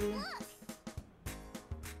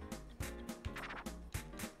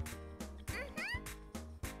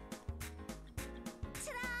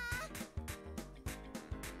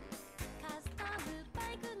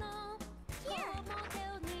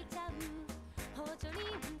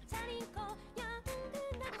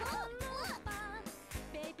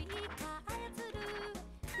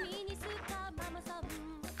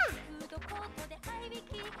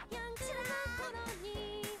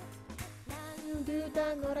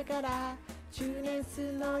 Junes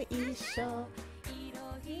no Isha.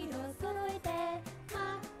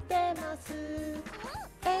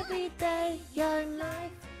 Every day your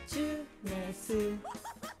life, Junes.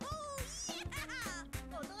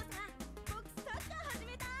 お父さん、僕サッカー始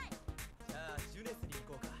めた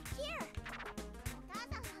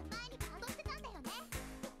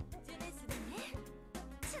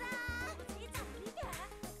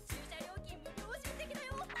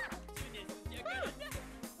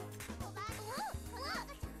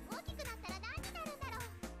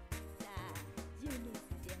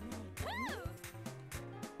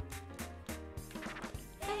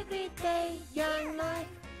Everyday young life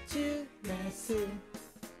주내수.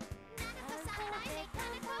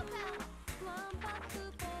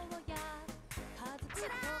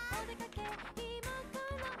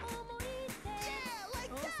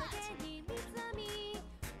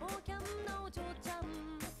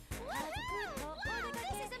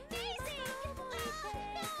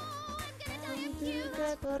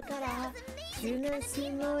 누가 볼까라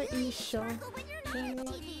주내수로 있어.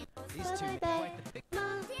 These two make quite the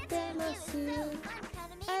대마수.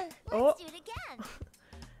 어?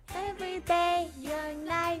 Everyday young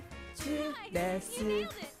life 주내수.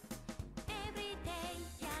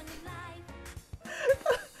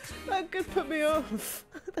 That could put me off.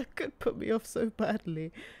 That could put me off so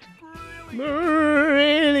badly.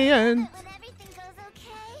 Brilliant.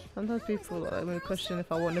 Sometimes people let me question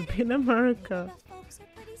if I want to be in America.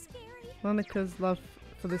 Monica's love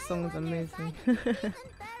for this song is amazing.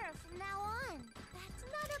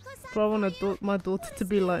 But I want my daughter to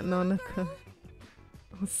be like Nanika.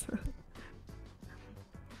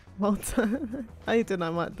 Walter, how you doing?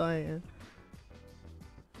 I might die. Yeah?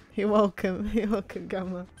 You're welcome. You're welcome,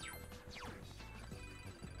 Gamma.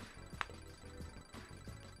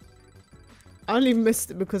 I only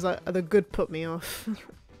missed it because the good put me off.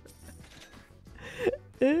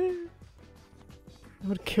 I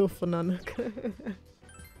would kill for Nanika.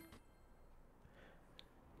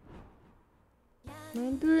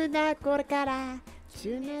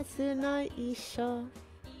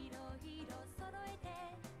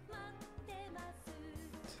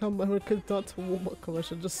 America's Dance for Warm-Up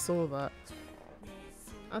commercial, just saw that.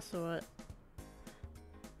 That's alright.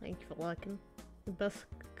 Thank you for liking. The best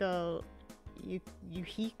girl,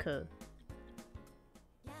 Yuhiko.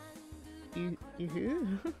 You who?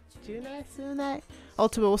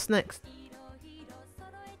 Ultimate, what's next?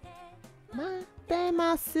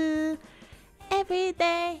 Matemasu.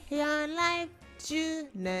 Everyday your life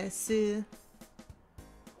주내수.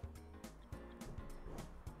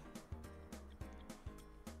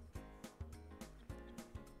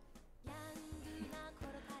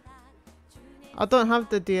 I don't have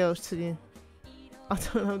the DLC. I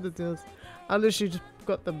don't have the DLC. I literally just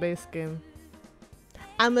got the base game.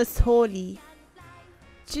 I'm a holy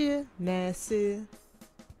주내수.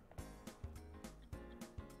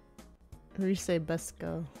 We say best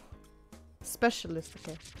girl. Specialist,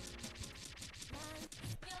 okay.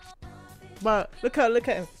 But look at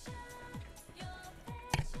him.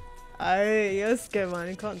 You're scared, man.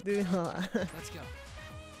 You can't do that. Let's go.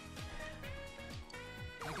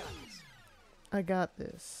 I got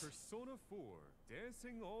this. Persona 4,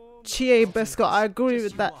 dancing all Chie best girl. I agree Just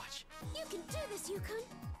with you that. watch. You can do this, Yukon.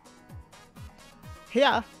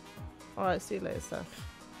 Yeah. Alright, see you later, Seth.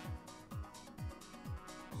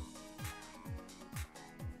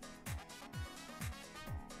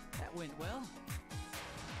 That went well.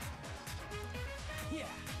 Yeah.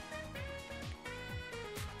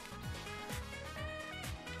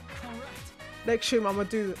 All right. Next stream I'm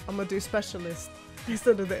gonna do specialist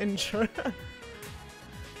instead of the intro.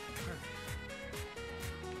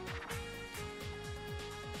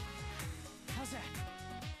 How's that?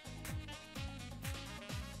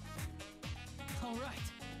 All right.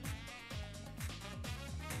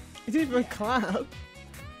 You didn't even clap. You're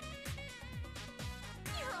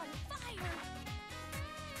on fire.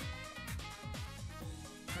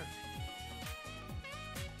 Perfect.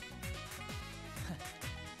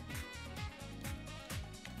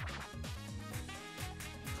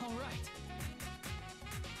 All right.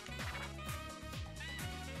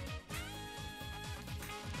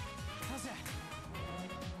 How's that?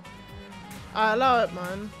 I allow it,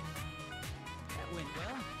 man. That went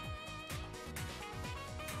well.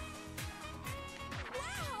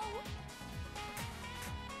 Wow.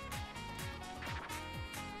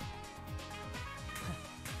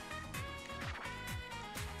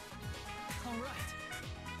 All right.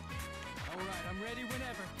 All right, I'm ready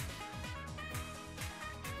whenever.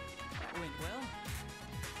 That went well.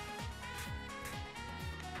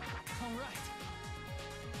 All right.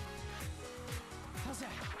 How's that?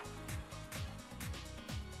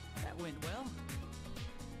 That went well.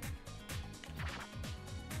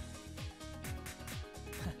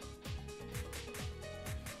 Perfect.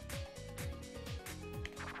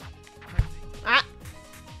 Ah!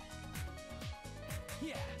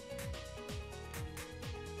 Yeah.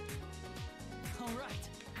 All right.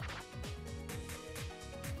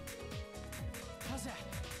 How's that?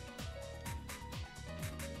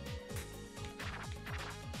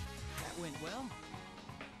 That went well.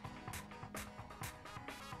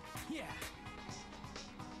 Yeah.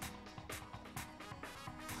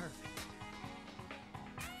 Perfect.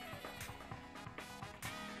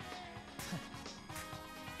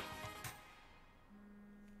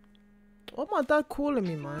 What my dad calling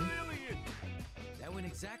me, man? That went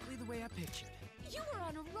exactly the way I pictured. You were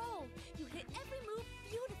on a roll. You hit every move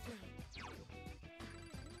beautifully.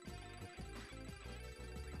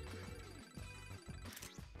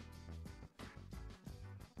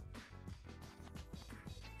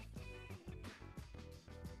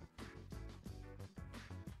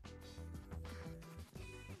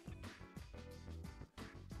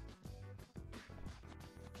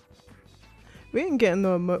 We ain't getting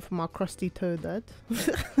no emote for my crusty toe, Dad.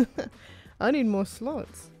 I need more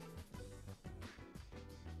slots.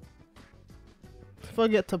 If I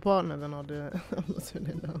get to partner, then I'll do it. I'm not doing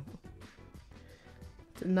it now.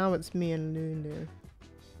 So now it's me and Lulu.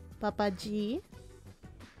 Papa G.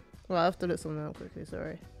 Well, I have to look something up quickly,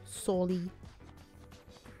 sorry. Solly.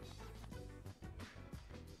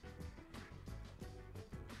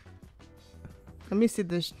 Let me see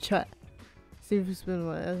this chat. See if it's been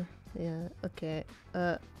like, yeah, okay.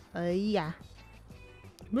 Yeah.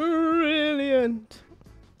 Brilliant.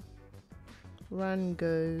 Run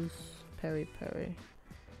goes Perry Perry.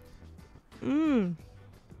 You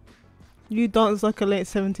dance like a late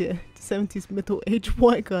 70s middle-aged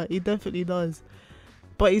white guy. He definitely does.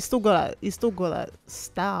 But he's still got that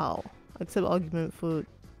style. Except argument for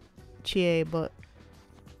Chie, but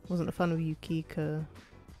wasn't a fan of Yukiko.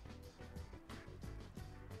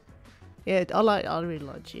 Yeah, I really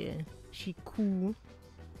like Chie. She cool.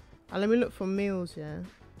 Let me look for meals, yeah.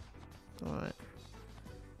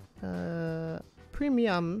 Alright.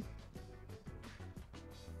 Premium.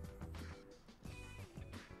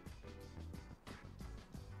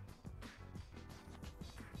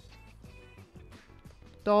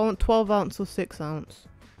 Don't 12 ounce or 6 ounce.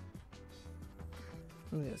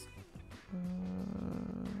 Yes.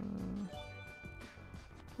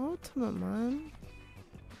 Ultimate, man.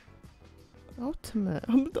 Ultimate.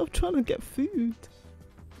 I'm trying to get food.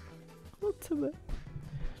 Ultimate.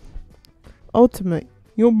 Ultimate.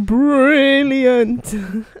 You're brilliant.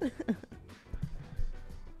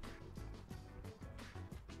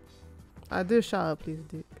 I do shout out, please,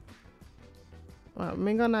 Duke. Alright,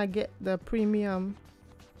 we're gonna get the premium.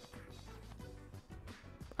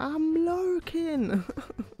 I'm lurking.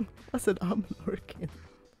 I said I'm lurking.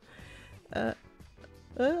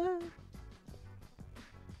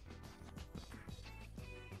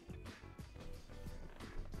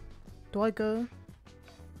 Do I go?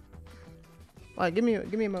 Alright, give me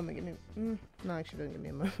a moment. No, actually, don't give me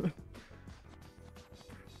a moment.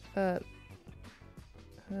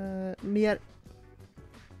 Mia.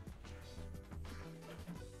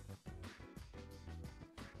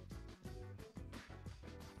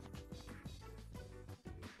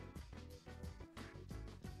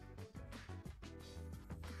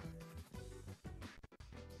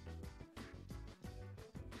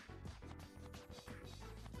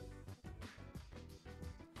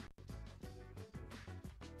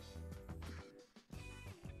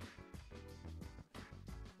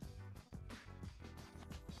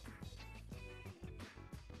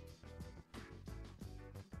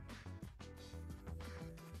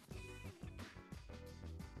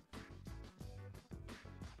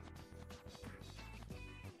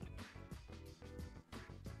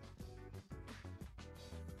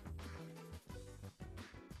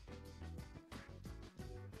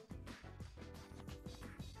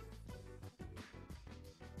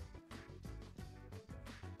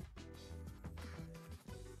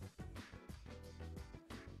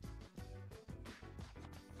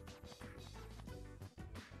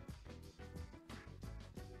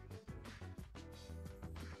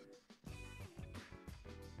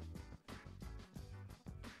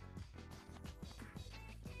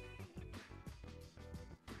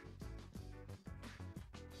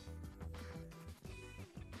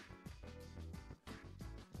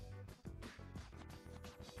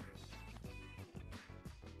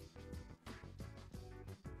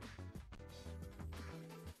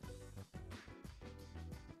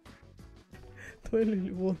 Totally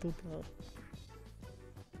waddled up.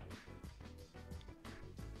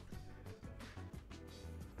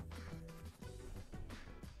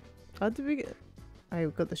 How did we get? Oh,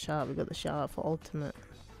 we got the shout. We got the shout out for ultimate.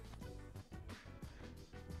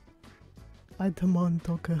 I demand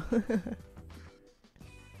Docker.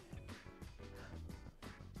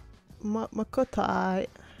 Makotai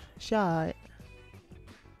shy.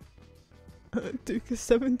 Duke is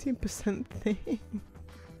 17% thing.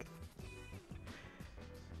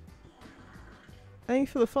 Thank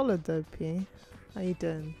you for the follow, Dopey. How you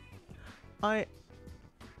doing?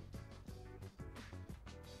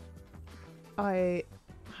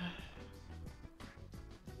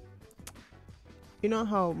 You know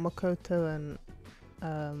how Makoto and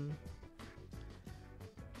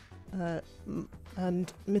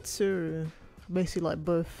and Mitsuru, basically like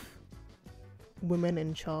both women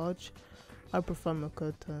in charge. I prefer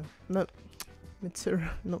Makoto. No, Mitsuru,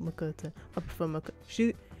 not Makoto. I prefer Makoto.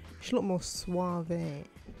 She looked more suave.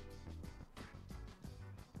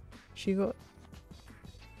 She got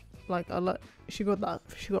like she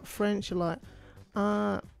got French like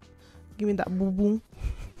give me that boo boo.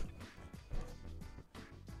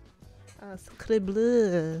 Sacré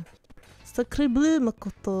bleu. Sacré bleu,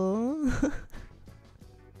 Makoto.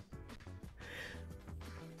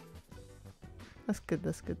 That's good,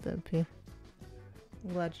 Dopey.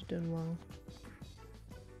 I'm glad you're doing well.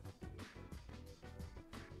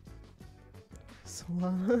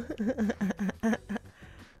 Suave.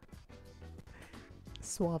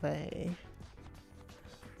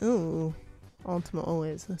 Ooh. Ultimate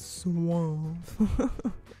always suave.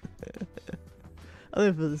 I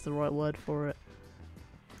don't know if that's the right word for it.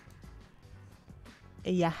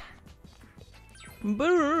 Yeah.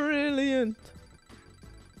 Brilliant.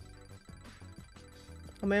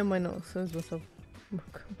 I may or may not expose myself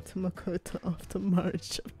to Makoto after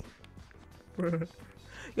marriage. Bro.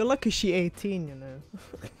 You're lucky she 18, you know.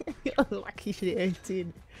 You're lucky she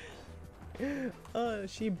 18. Oh,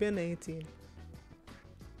 she been 18.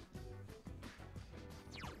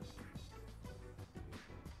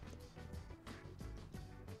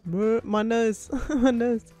 My nose. My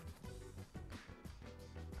nose.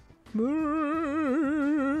 Really?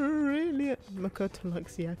 Makoto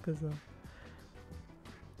likes Yakuza.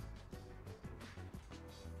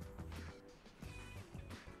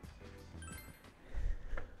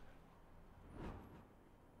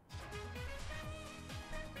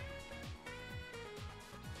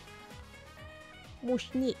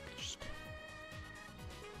 What's next?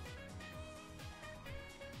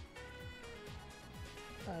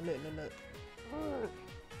 Look.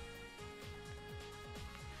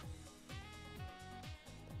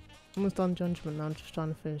 Almost done Judgment now, I'm just trying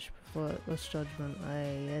to finish before it was Judgment.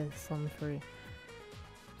 Yes, I'm free.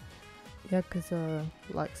 Yeah, because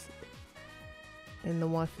likes in the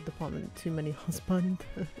wifey department too many husbands.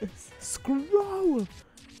 Scroll!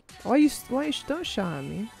 Why you don't shout at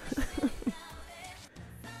me?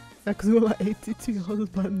 Yeah, because we're like 82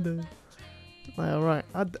 husbands. Like, alright,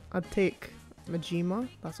 I'd take Majima,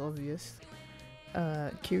 that's obvious.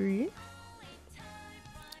 Kiryu.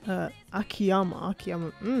 Akiyama.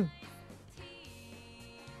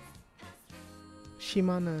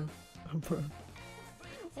 Shimano. Bro.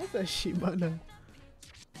 What's a Shimano?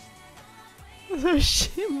 What's a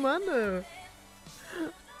Shimano?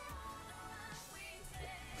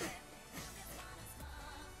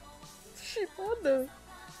 Shimano.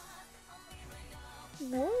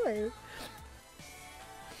 Why?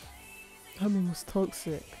 I mean, was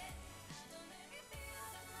toxic.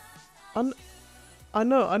 I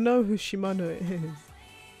know who Shimano is.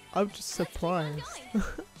 I'm just surprised.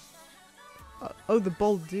 Oh, the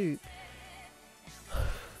bald dude.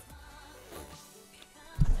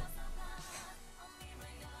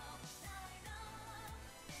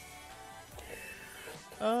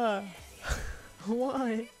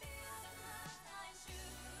 Why?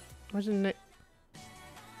 Imagine Nick.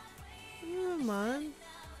 Oh man.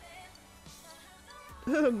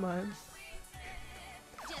 Oh man.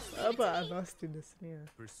 How about a nastiness, yeah.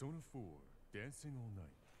 Persona 4, Dancing All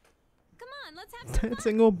Night. Come on, let's have some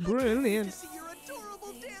Dancing all brilliant. See your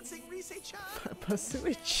adorable dancing, Rise-chan.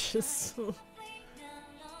 Personally, just so.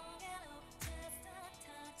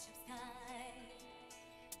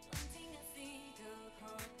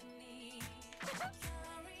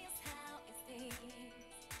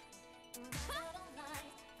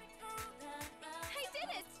 I did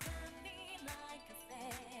it!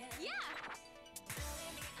 Yeah!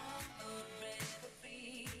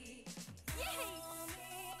 Yay!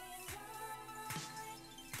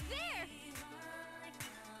 There!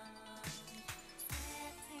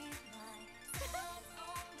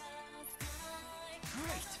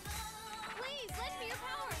 Great. Please, lend me your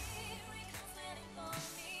power!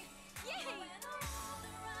 Yay!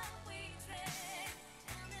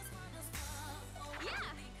 Yeah!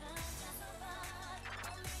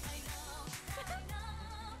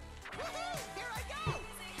 Woohoo! Here I go.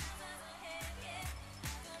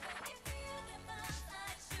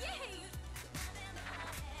 Yay!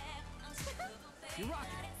 You're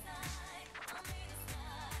rocking it.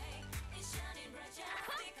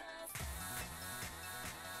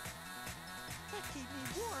 That gave me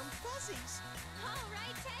warm fuzzies. All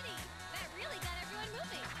right, Teddy. That really got everyone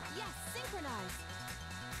moving. Yes, synchronized.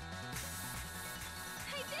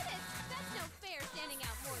 I did it. That's no fair standing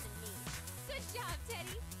out more than me. Good job,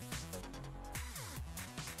 Teddy.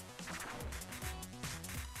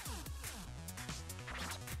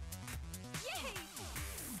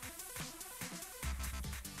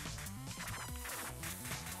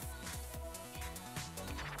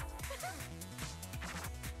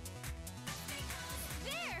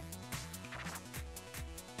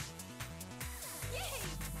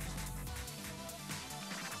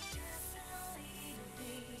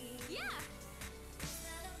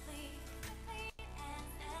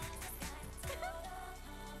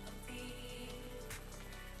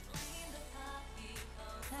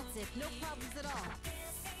 it. No problems at all.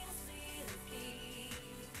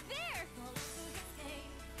 There!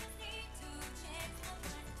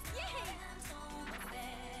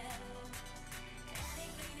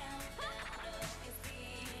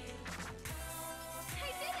 I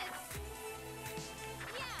did it!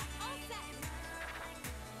 Yeah, all set.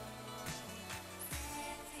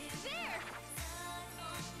 There!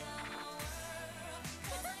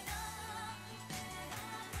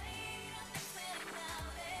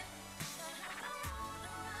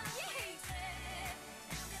 Yay!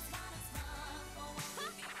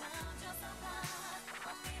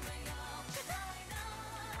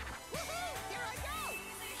 Woohoo! Here I go!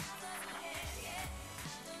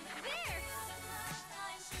 There!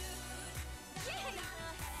 Yay!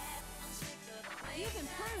 You've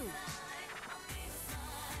improved.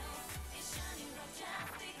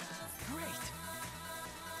 Great.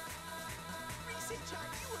 Reese-chan,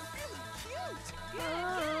 you were really cute. Good, good.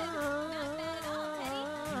 Not bad at all,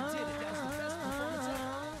 Teddy. You did it. That was the best performance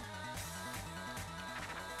ever.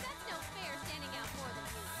 That's no fair standing out more than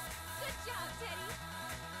you. Good job, Teddy.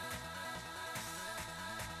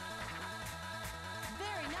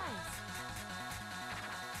 Very nice.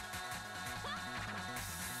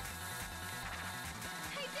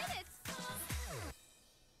 I did it!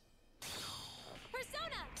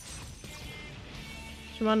 Persona!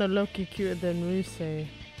 Shimano Loki cuter than Rusei.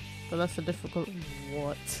 But that's a difficult.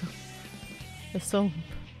 What? The song.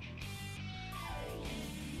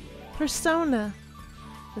 Persona!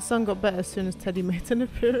 The song got better as soon as Teddy made an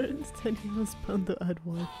appearance. Teddy was found the ad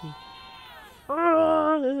wifey.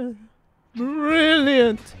 Ah,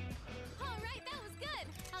 brilliant! Alright, that was good.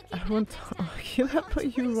 I'll keep I it want up to next time. argue that,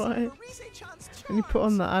 but you're right. Reese-chan's And you put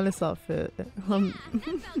on the Alice outfit. Yeah, that felt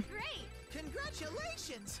great.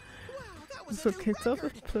 Congratulations. Wow, that was So a new kicked off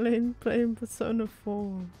record. playing Persona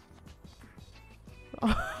 4.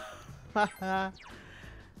 That's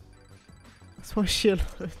why she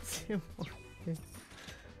loads him.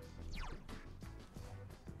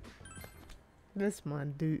 This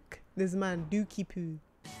man Duke. This man Dookie Poo.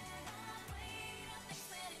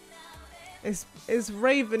 Is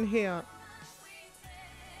Raven here?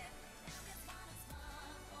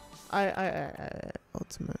 I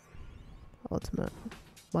ultimate.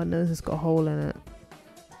 My nose has got a hole in it.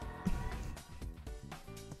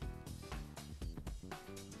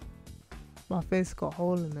 My face has got a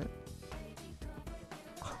hole in it.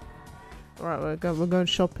 Right, we're going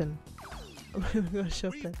shopping. We're going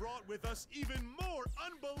shopping. We brought with us even more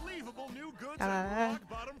unbelievable new goods Ah. at rock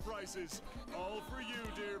bottom prices. All for you,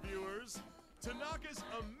 dear viewers. Tanaka's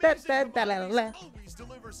Da, amazing da, da, la, la. commodities always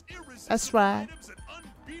delivers irresistible That's right. items at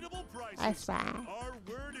unbeatable prices. That's right. Our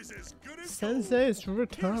word is as good as Sensei's gold. Here's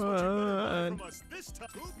what you better buy return. from us this time.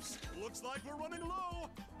 Oops, looks like we're running low.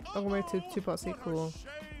 Welcome back to Uh-oh, Two-Part what a Sequel.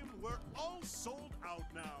 shame. We're all sold out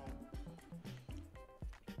now.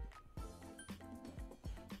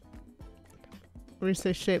 Reese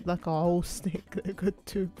shaped like a whole stick. A good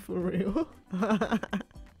tube for real.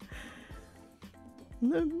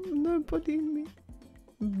 No body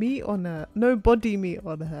meat on her. No body meat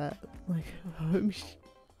on her. Like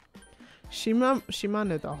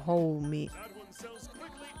Shimano the whole meat. That one sells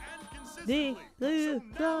quickly and consistently. So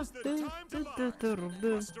now's the time to buy.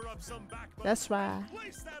 Muster up some backbone. That's right.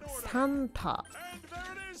 Place that order. Santa. And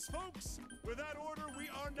there it is, folks. With that order, we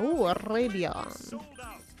are now Ooh, a completely Radeon. sold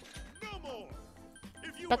out. No more.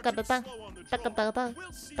 If you are too Ta-ka-da-da. slow on the Ta-ka-da-da. draw,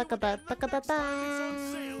 we'll see you Ta-ka-da- again the next ta-ka-da-da. time it's on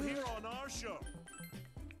sale here on our show.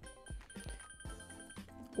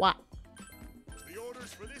 What? The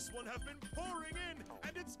orders for this one have been pouring in,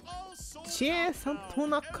 and it's all sold Cheers, out now.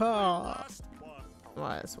 Santonaka. Every last one.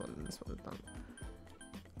 Right, this one's done.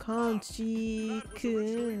 Kanji That was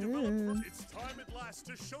originally developed kun. for- It's time at last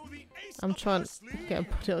to show the ace I'm up trying our to sleeve. get a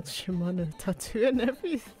body out Shimano tattoo and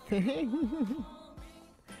everything.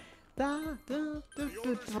 Da, da, da, The da,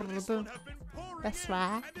 orders for this da, one da. have been pouring That's in,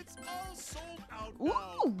 right. and it's all sold out Ooh,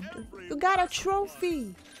 now. Every you got a last one.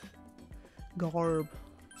 trophy. Garb,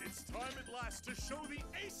 It's time at last to show the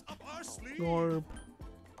ace up our sleeve. garb.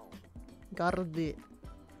 Garb it.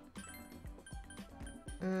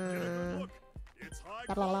 Get a good look. It's high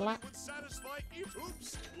La, la, la, la. quality would satisfy each.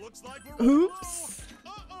 Oops, looks like we're running Oops.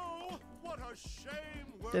 low. Uh-oh, what a shame.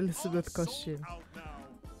 We're The Elizabeth all sold costume. out now.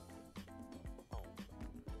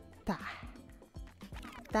 Da.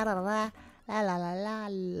 Da da da la la la la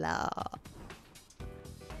la.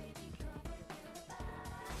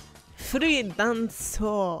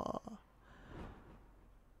 Fridanser.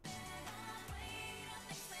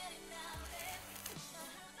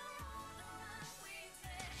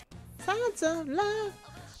 Sounds of love.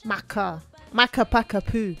 Maka. Maka paka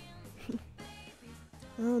poo.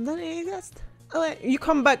 Oh, then you guys. Oh wait, you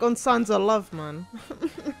come back on Signs of Love, man.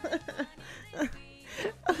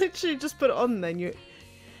 I literally just put it on then.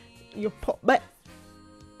 You pop back.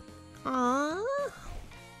 Ah.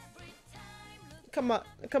 Come on,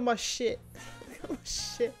 shit. Come on,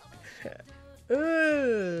 shit.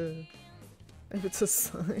 Ugh. If it's a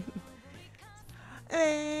sign.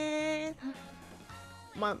 And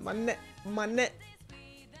my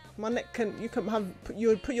neck can, you can have, you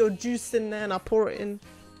would put your juice in there and I pour it in.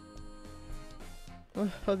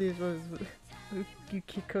 Oh, these words. You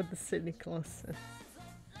kick out the Sydney classes.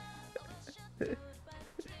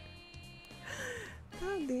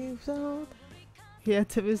 Yeah,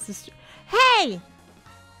 to visit. Hey!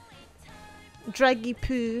 Draggy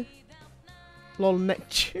poo. Lol, neck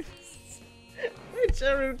juice.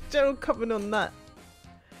 Gerald coming on that.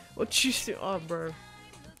 What you see? Oh, bro.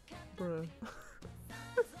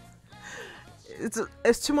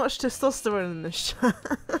 It's too much testosterone in this chat.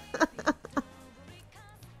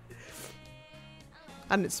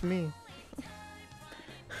 And it's me.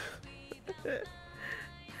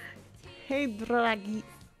 Hey, Draggy.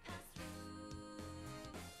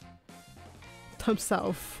 Time's out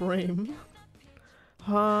of frame.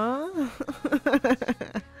 Huh?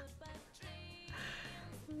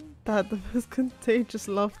 That the most contagious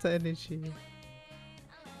laughter energy.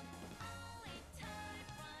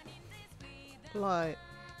 Lie.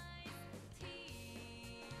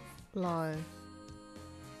 I'm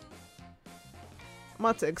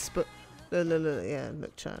about to expert. Look, yeah,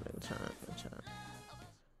 look, chat.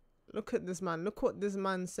 Look at this man. Look what this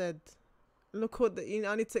man said. Look what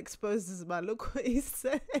I need to expose this man. Look what he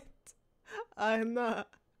said. I'm not.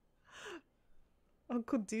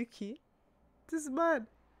 Uncle Dookie. This man.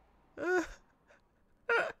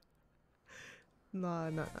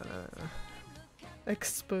 No.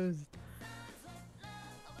 Exposed.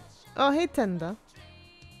 Oh, hey, Tender.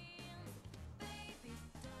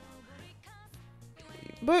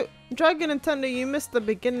 But Dragon and Tender, you missed the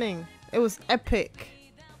beginning. It was epic.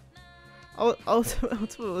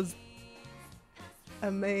 Ultimate was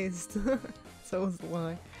amazed. So was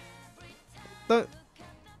lying. Don't.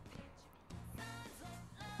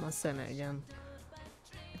 I'm not saying it again.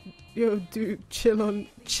 Yo, dude, chill on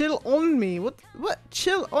me. What?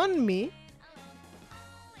 Chill on me?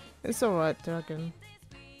 It's alright, Dragon.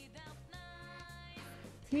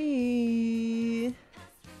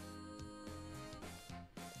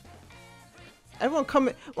 Everyone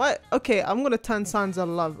coming. What? Okay, I'm gonna turn Signs of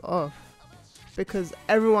Love off because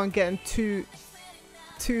everyone getting too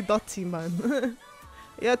dirty, man.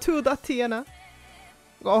 Yeah, too dirty, you know.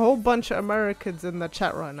 Got a whole bunch of Americans in the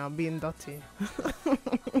chat right now being dirty.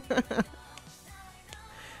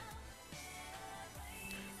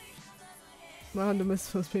 Man, the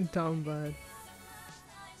miss has been down bad.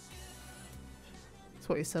 That's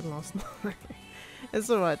what you said last night. It's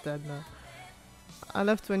alright then, though. I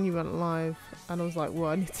left when you went live, and I was like,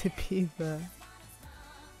 well, I need to be there.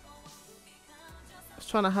 I was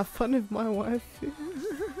trying to have fun with my wife.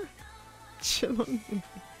 Chill on me.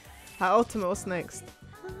 Hi, Ultimate, what's next?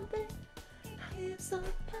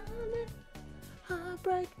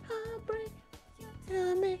 Heartbreak,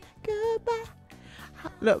 tell me goodbye.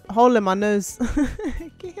 Look, hole in my nose.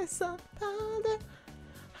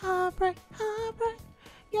 Heartbreak,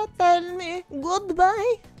 you tell me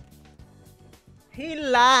goodbye. He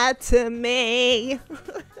lied to me.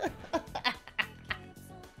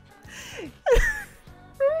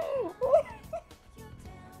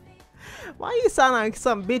 Why you sound like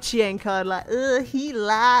some bitch you ain't called like, he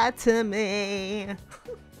lied to me.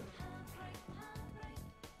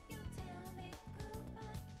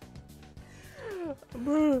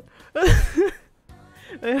 Bro.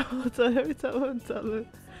 Hey, hold on, every time I'm telling,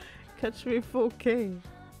 catch me 4K.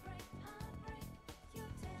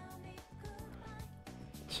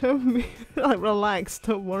 Show me, like, relax,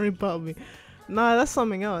 don't worry about me. Nah, that's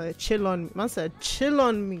something else. Chill on me. Man said, chill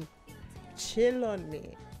on me. Chill on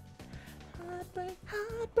me.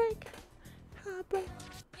 Heartbreak.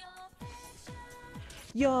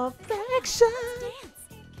 Your affection.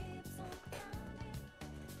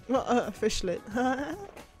 Fishlet.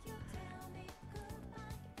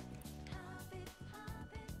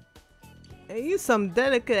 Hey, you some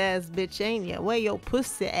delicate ass bitch, ain't ya? Where your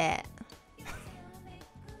pussy at?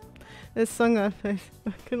 This song I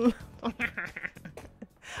fucking.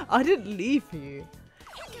 I didn't leave you.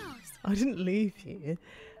 I didn't leave you.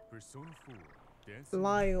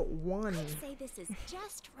 Lie 1. Say this is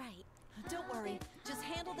just right. Don't worry. Just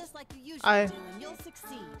handle this like you usually do and you'll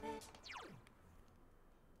succeed.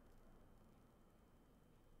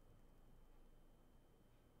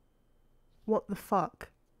 What the fuck?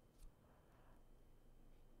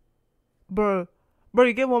 Bro,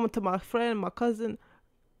 you gave one to my friend, my cousin.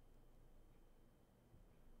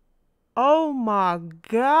 Oh my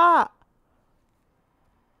god.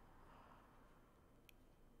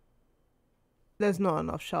 There's not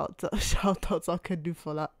enough shout outs I can do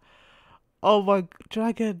for that. Oh my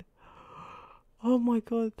dragon. Oh my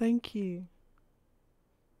god, thank you.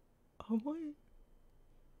 Oh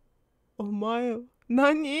my.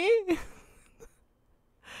 Nani?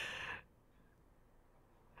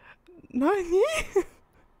 Nani?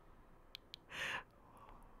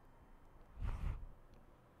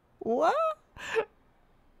 What?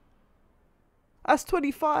 That's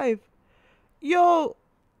 25. Yo.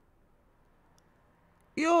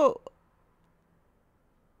 Bruh.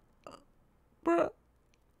 Bruh.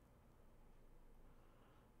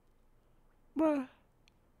 Bruh.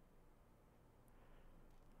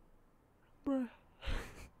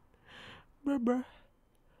 Bruh.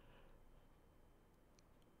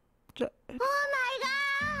 Oh my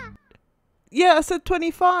god! Yeah, I said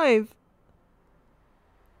 25.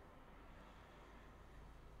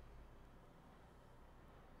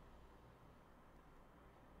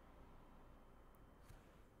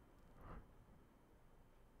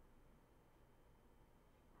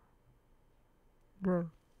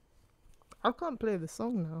 Bro, I can't play the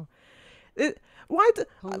song now.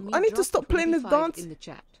 I need to stop playing this dance. In the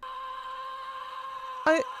chat.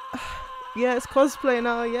 Yeah, it's cosplay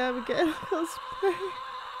now. Yeah, we're getting cosplay.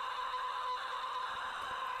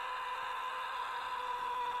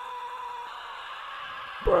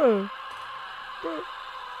 Bro.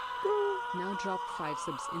 Now drop 5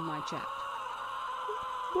 subs in my chat.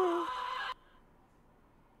 Bro.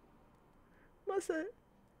 What's it?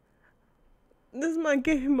 This man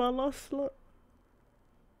gave him my last slot.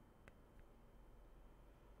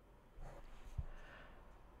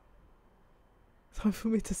 Time for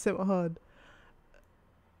me to sit hard.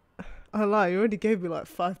 I lie, you already gave me like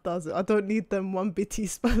 5,000. I don't need them 1BT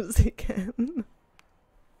spams again.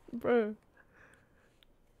 Bro.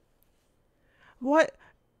 What?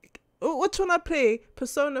 Which one I play?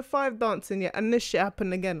 Persona 5 dancing, yeah, and this shit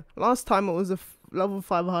happened again. Last time it was a level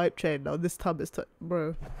 5 hype train. Now this time it's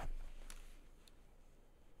bro.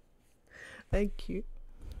 Thank you.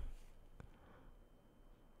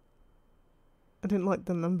 I didn't like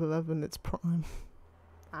the number 11. It's Prime.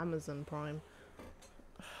 Amazon Prime.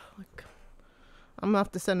 Like, I'm gonna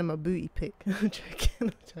have to send him a booty pic. I'm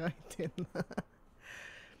joking.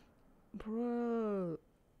 Bro.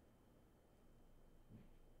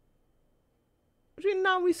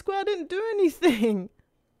 Now we square. I didn't do anything.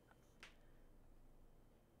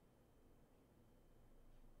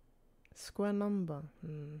 Square number.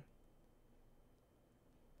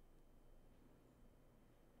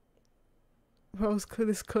 I was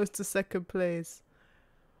this close to second place.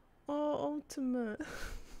 Oh, ultimate.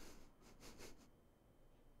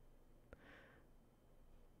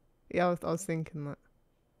 Yeah, I was thinking that.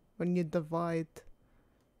 When you divide.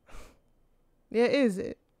 Yeah, is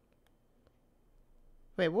it?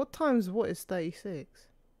 Wait, what times what is 36?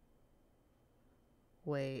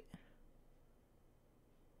 Wait.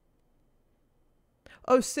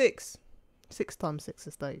 Oh, 6. 6 times 6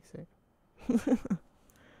 is 36.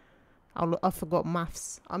 I forgot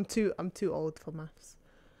maths. I'm too old for maths.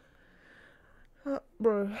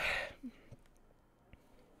 Bro.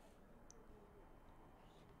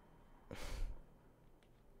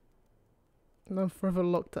 And I'm forever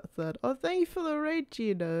locked at 3rd. Oh, thank you for the raid,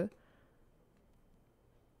 Gino.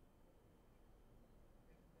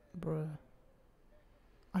 Bro.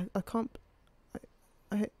 I can't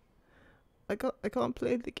I can't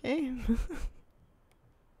play the game.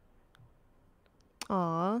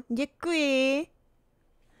 Aw, děkuji.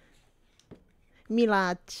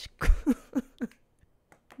 Miláčku.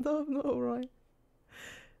 No, I'm not alright.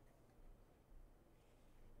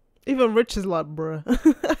 Even Rich is like, bruh.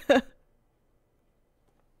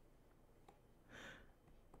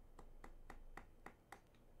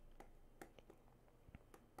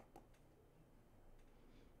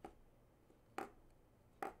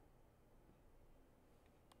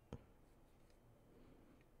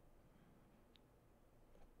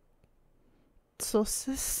 Co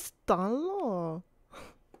se stalo?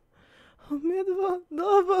 Mě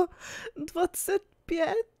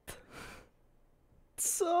 25?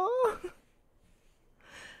 Co?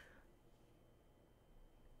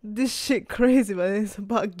 This shit crazy, man. It's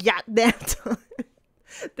about goddamn time.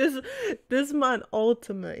 This man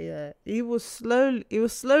ultimate, yeah. He was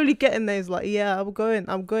slowly getting there. He's like, yeah, I'm going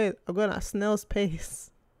at snail's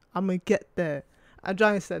pace. I'm gonna get there. And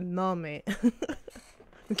Johnny said, nah, mate.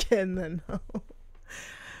 I'm getting there now.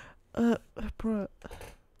 Bro.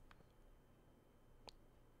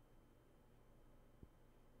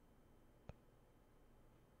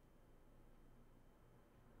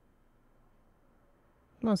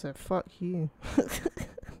 I said, fuck you.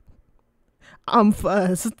 I'm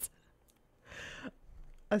first.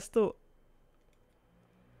 I still.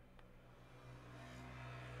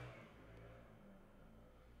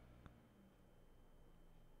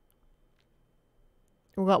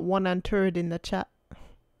 We got one entered in the chat.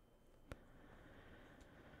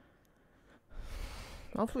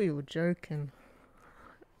 I thought you were joking.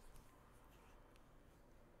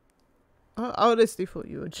 I honestly thought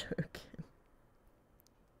you were joking.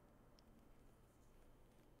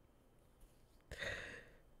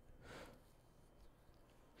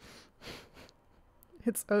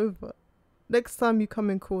 It's over. Next time you come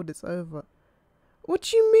in cold, it's over. What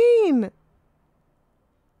do you mean?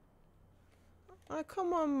 Oh,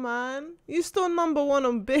 come on, man. You still number one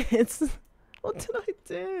on bits. What did I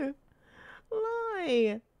do?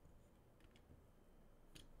 Lie.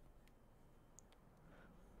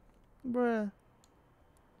 Bruh.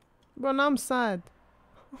 Bro, now I'm sad.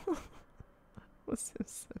 What's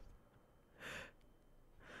this?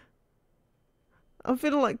 I'm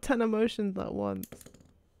feeling like 10 emotions at once.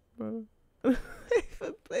 Bro. I'm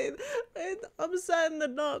sad in the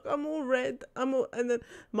dark. I'm all red. And then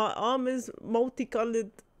my arm is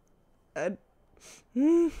multicolored. And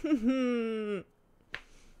this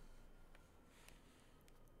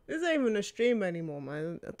ain't even a stream anymore,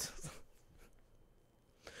 man.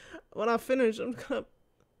 When I finish, I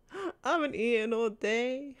haven't eaten all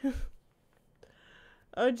day.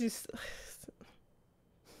 I just.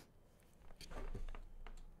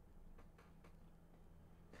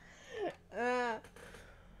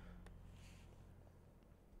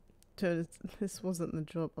 So this wasn't the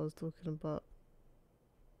job I was talking about.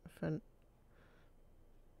 A friend.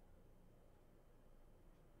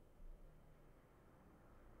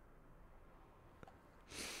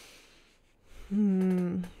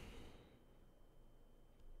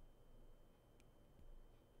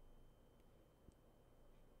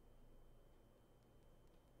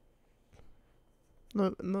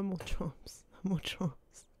 No more jobs. No more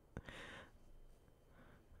jobs.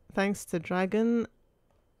 Thanks to Dragon,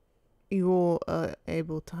 you're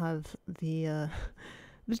able to have the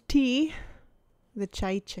tea, the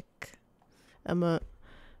chai chick.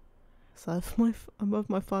 So I'm of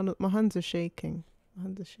my final. My hands are shaking. My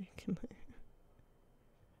hands are shaking.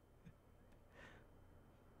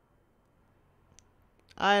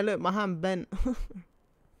 Look, my hand bent.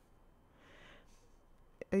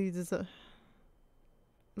 Are you just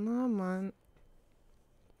no, man.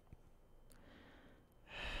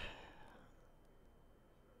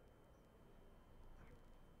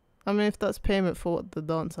 I mean, if that's payment for what the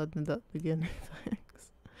dance I did at the beginning,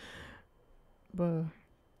 thanks. Bro,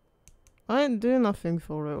 I didn't do nothing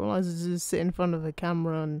for it. Well, I just sit in front of a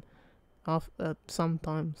camera and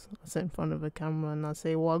sometimes I sit in front of a camera and I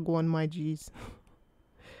say, Wagwan, my G's.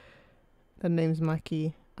 The name's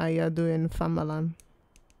Maki. How you doing, Famalam?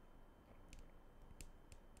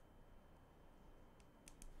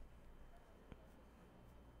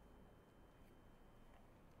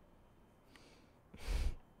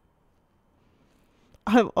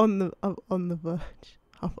 I'm on the verge.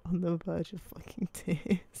 I'm on the verge of fucking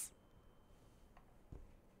tears.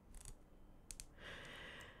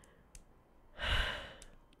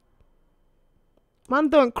 Man,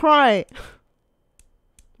 don't cry.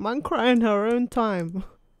 Man, cry in her own time.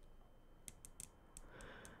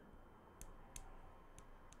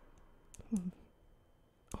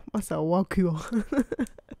 I said, Waku.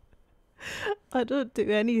 I don't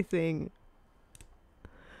do anything.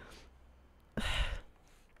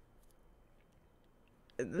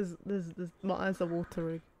 There's my eyes are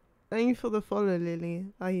watering. Thank you for the follow, Lily.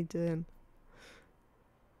 How you doing?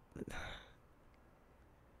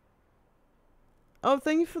 Oh,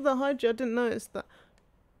 thank you for the hydra. I didn't notice that.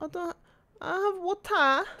 I have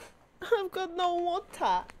water. I've got no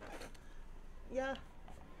water. Yeah.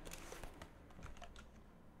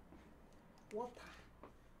 Water.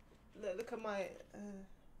 Look at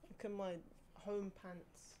my home pants.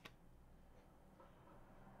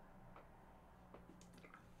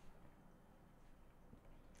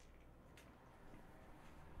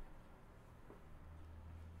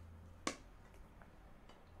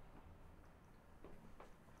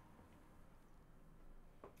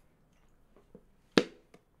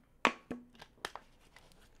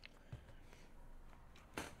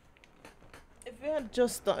 If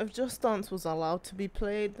Just Dance was allowed to be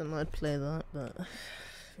played, then I'd play that, but I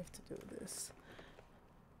have to do this.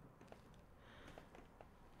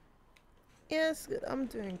 Yes, good. I'm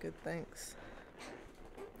doing good, thanks.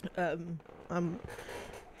 I'm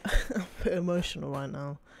a bit emotional right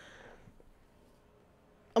now.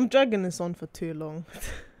 I'm dragging this on for too long.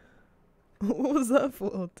 What was that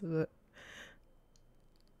for, Ultimate?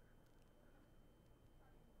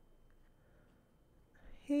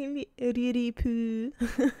 Haley Riri Poo.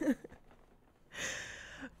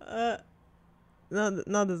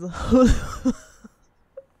 Now there's a whole.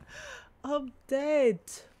 I'm dead.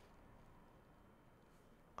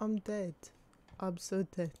 I'm dead. I'm so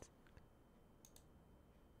dead.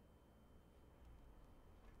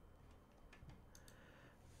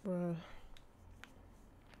 Bruh.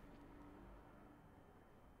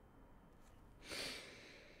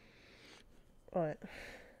 Right.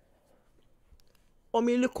 Oh,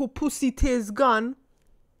 me little pussy tears gone.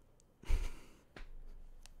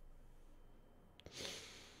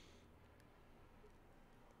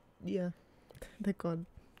 Yeah, they got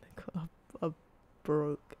up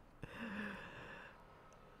broke.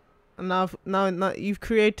 And now you've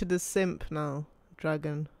created a simp now,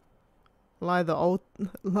 Dragon. Lie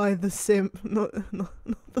the simp, not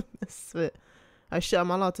the misfit.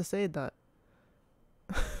 Am I allowed to say that?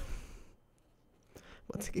 About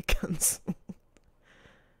to get cancelled.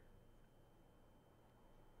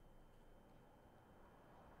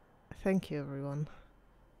 Thank you, everyone.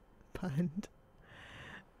 Band.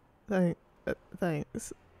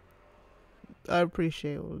 Thanks. I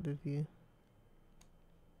appreciate all of you.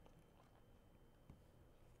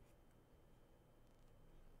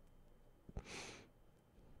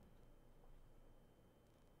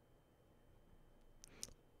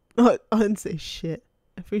 I didn't say shit.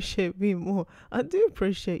 Appreciate me more. I do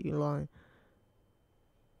appreciate you lying.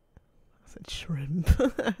 I said shrimp.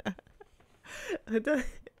 I don't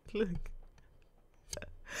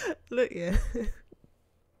look, yeah.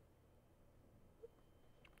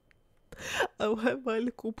 I wipe my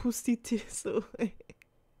little pussy tears away.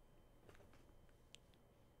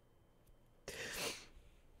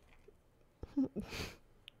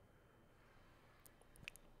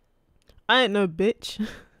 I ain't no bitch.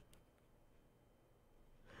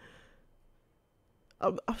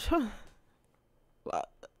 I'm trying.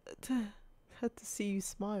 Had to see you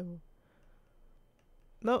smile.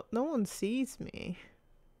 No one sees me,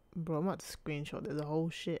 bro. I'm about to screenshot this whole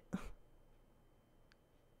shit.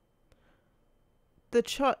 The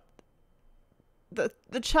chat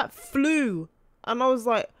flew, and I was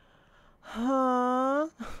like, huh?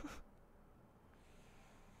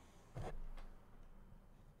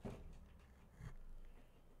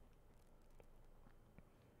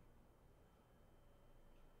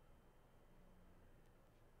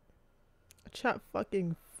 Chat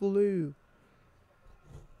fucking flew.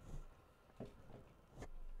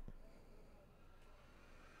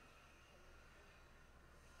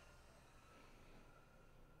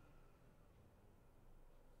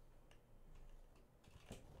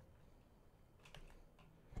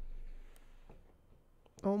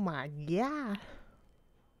 Oh my god.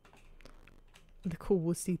 The cool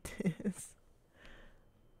wussy tears.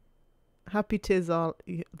 Happy tears are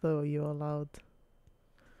though you're allowed.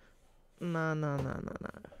 Nah.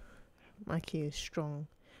 Mikey is strong.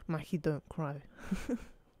 Mikey don't cry.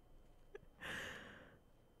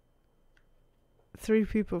 3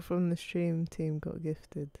 people from the stream team got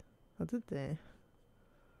gifted. Oh, did they?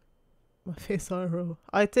 My face IRL.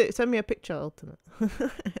 Send me a picture, Ultimate.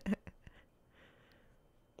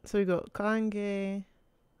 So we got Kange.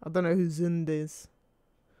 I don't know who Zund is.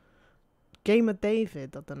 Gamer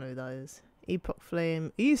David. I don't know who that is. Epoch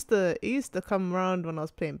Flame. He used to come around when I was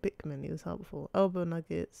playing Pikmin. He was helpful. Elbow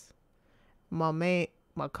Nuggets. My mate.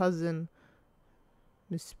 My cousin.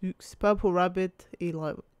 Miss Spooks. Purple Rabbit.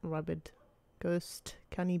 Eli Rabbit. Ghost.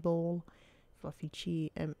 Cannibal. Fluffy Chi.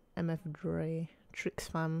 MF Dre. Trix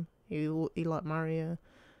Fam. He like Mario.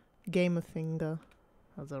 Gamer Finger.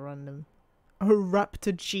 As a random. Oh,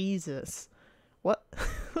 Raptor Jesus. What?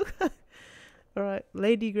 Alright.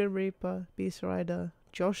 Lady Grim Reaper. Beast Rider.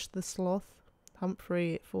 Josh the Sloth.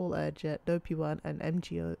 Humphrey. Full Air Jet. Dopey One. And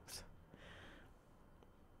MG Oaks.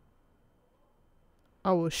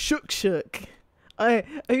 I was shook. Are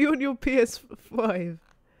you on your PS5?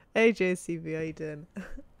 AJCV, how you doing?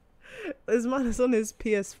 This man is on his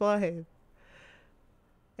PS5.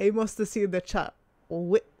 He must have seen the chat.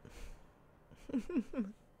 Bro.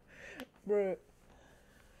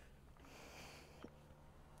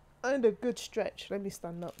 I need a good stretch. Let me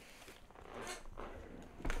stand up.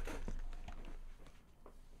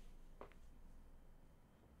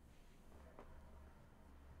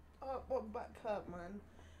 Oh, my back hurt, man.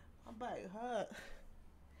 My back hurt.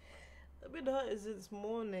 I've been hurting since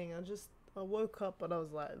morning. I woke up and I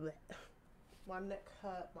was like, bleh. My neck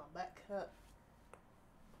hurt, my back hurt.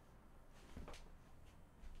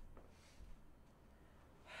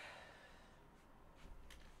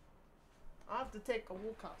 I have to take a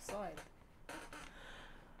walk outside.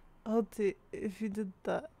 Auntie, if you did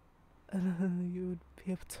that, you would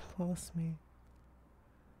be able to pass me.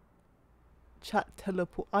 Chat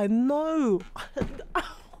teleport. I know.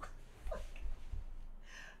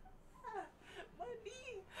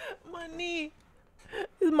 My knee.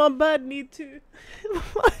 It's my bad knee too.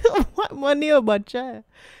 My knee on my chair.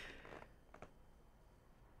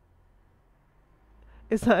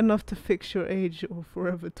 Is that enough to fix your age or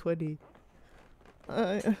forever 20?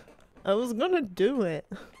 I was gonna do it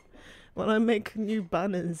when I make new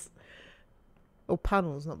banners. Or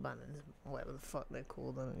panels, not banners. Whatever the fuck they're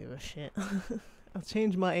called. I don't give a shit. I'll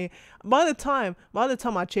change my age. By the time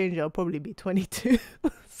I change it, I'll probably be 22.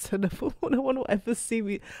 So no one will ever see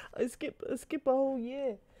me. I skip a whole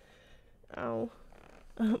year. Ow.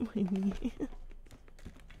 My knee.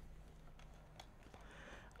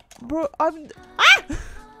 Bro, I'm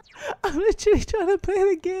literally trying to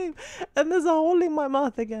play the game and there's a hole in my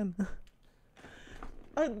mouth again.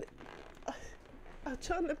 I'm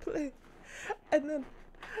trying to play and then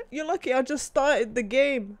you're lucky I just started the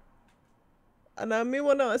game. And I mean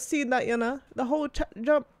when I seen that, you know, the whole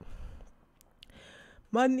jump.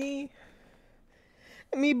 Money.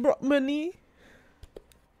 Me brought money.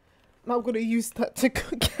 Now I'm gonna use that to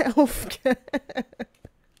get off.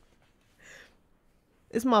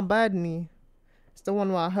 It's my bad knee. It's the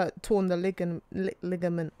one where I torn the ligament.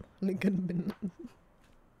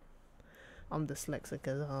 I'm dyslexic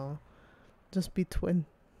as hell. Just be 20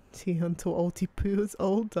 until Ulti Poo is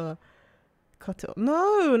older. Cut it.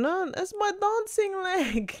 No, that's my dancing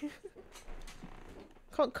leg.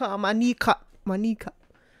 Can't cut my knee cut. My knee cut.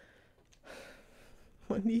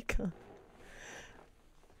 My knee cut.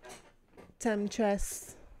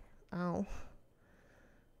 Temptress. Ow.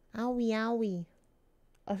 Owie owie.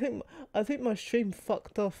 I think my stream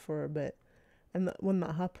fucked off for a bit, and when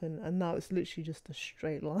that happened, and now it's literally just a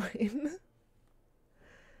straight line.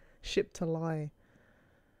 Ship to lie.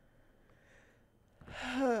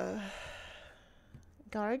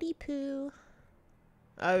 Guardy poo.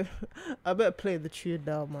 I better play the tune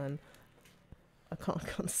now, man. I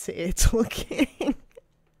can't sit here talking.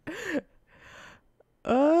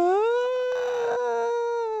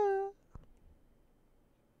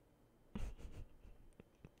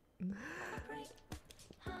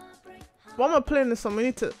 Why am I playing this song? We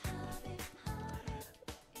need to.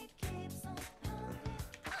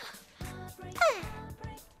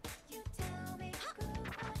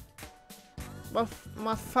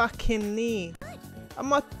 My fucking knee. And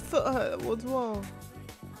my foot hurt as well.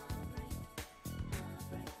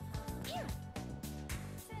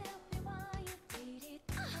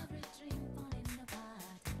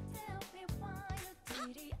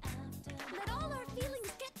 Let all our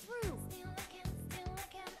feelings get through.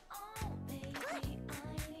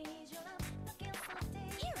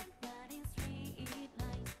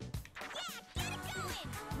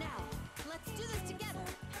 Now, let's do this together.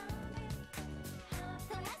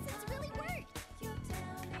 The lessons really worked.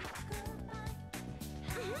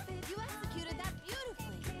 You executed that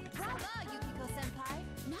beautifully. Bravo, Yukiko-senpai.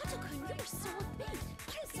 Nato-kun, you were so upbeat.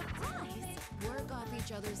 What a surprise. Work off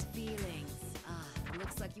each other's feelings. Ah,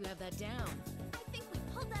 looks like you have that down. I think we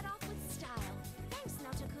pulled that off with style. Thanks,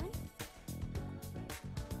 Nato-kun.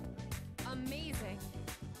 Amazing.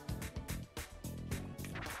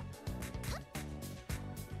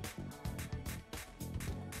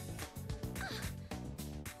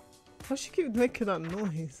 Why she keep making that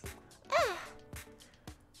noise?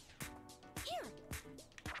 Here.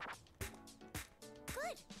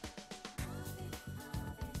 Good.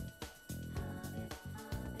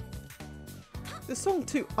 This song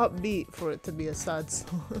too upbeat for it to be a sad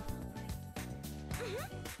song.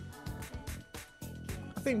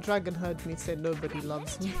 I think Dragon heard me say nobody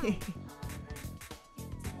loves me.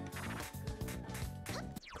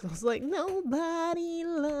 I was like, nobody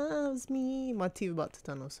loves me. My TV about to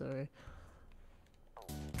turn off, sorry.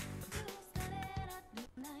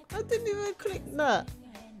 I didn't even click that.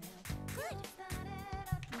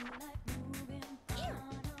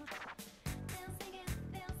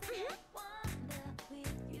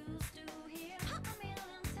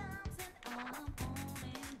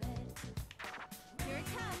 Here it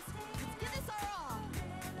comes. Let's give this our all.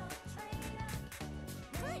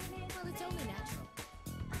 Good. Well, it's only natural.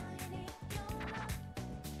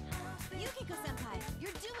 Yukiko-senpai,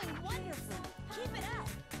 you're doing wonderful. Keep it up.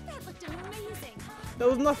 That looked amazing. There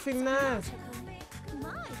was nothing there.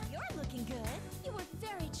 My, you're looking good. You were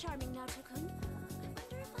very charming, Nato-kun. I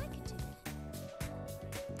wonder if I could do it.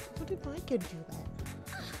 What if I could do that?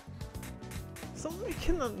 Stop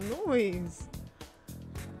making that noise.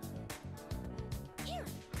 Here.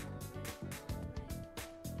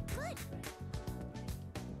 Good.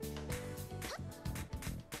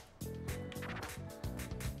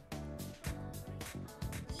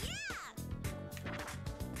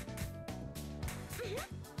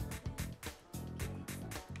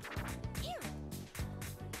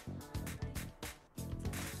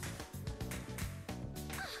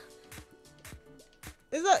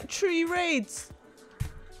 Is that Tree Raids?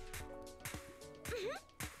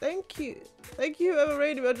 Thank you. Thank you whoever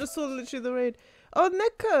raided me. I just saw literally the raid. Oh,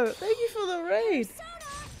 Neko, thank you for the raid.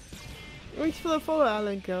 Thank you for the follow,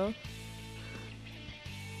 Alan girl.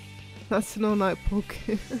 That's an all-night poke.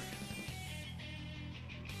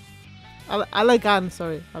 Alagan,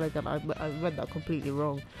 sorry. Alagan, I read that completely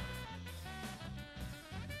wrong.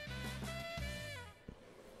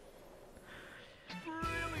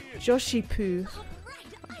 Joshi Poo.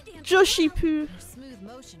 Joshi Poo. Smooth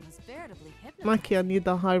motion was veritably hypnotizing. Mikey, I need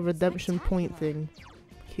the high redemption point thing.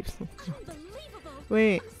 Keeps.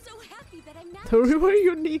 Wait. So happy that I'm now The reward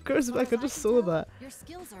your Nickers back. I just saw that. Your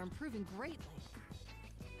skills are improving greatly.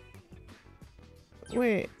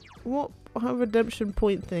 Wait. What high redemption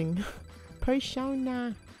point thing?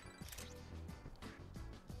 Persona.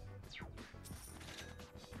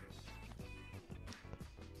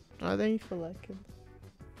 I don't feel like it.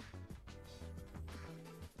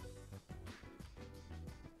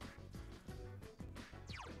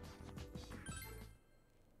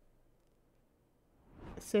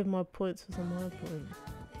 Save my points for some high points.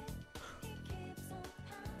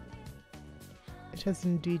 It has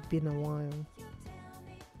indeed been a while.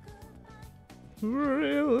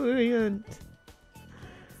 Brilliant.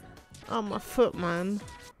 Oh, my foot, man.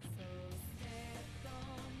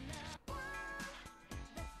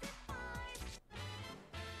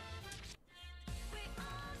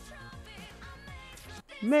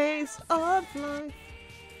 Maze of life.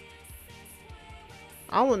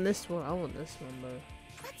 I want this one. I want this one, bro.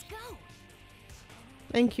 Let's go.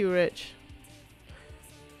 Thank you, Rich.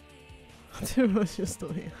 Too much your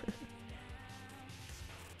story.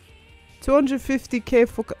 250k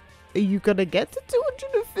for. Are you gonna get to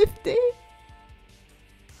 250?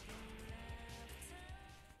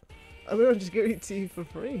 I'm gonna just give it to you for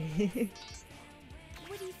free.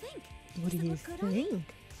 What do you think? What do Does it you look good on you?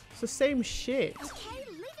 think? It's the same shit. Okay,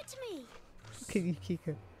 leave it to me. Look at you,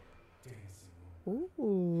 Kika.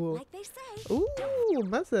 Ooh. Like they say. Ooh,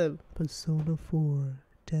 massive. Persona 4.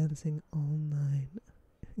 Dancing all night.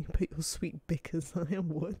 You put your sweet bickers on him.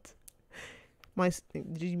 What?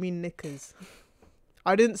 Did you mean knickers?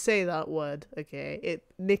 I didn't say that word, okay?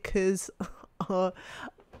 Knickers are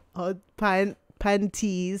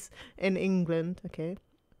panties in England, okay?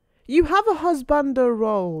 You have a husbander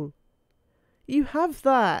role. You have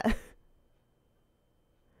that.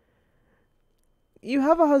 You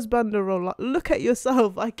have a husbander role. Look at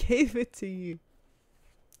yourself. I gave it to you.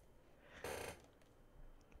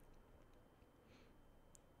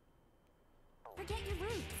 Forget your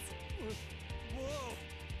roots. Whoa!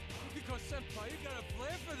 Yukiko senpai, you got a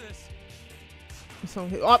plan for this.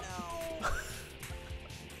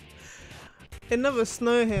 It never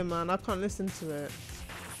snow here, man. I can't listen to it.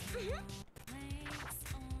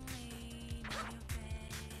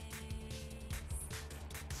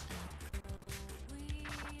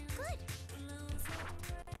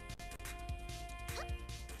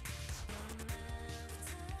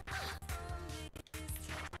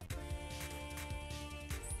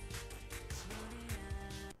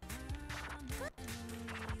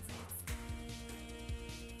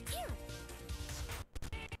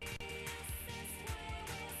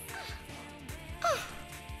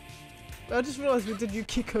 I just realized we did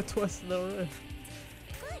Yukiko twice in a row. Ready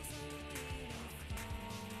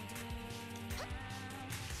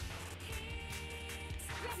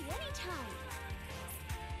anytime.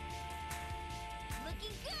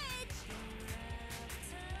 Looking good.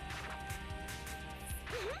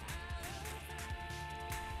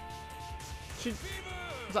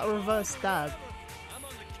 Is that a reverse stab? I'm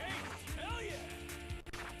on the case. Hell yeah!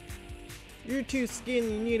 You're too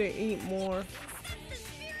skinny, you need to eat more.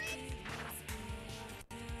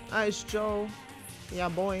 Ice Joe. Yeah,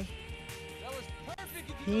 boy. That was perfect.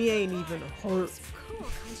 Yukiko He ain't senpai. even hurt. Cool,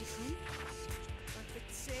 Kanji-kun.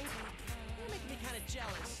 Perfect sync. You're making me kind of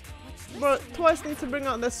jealous. Bro, Twice need to bring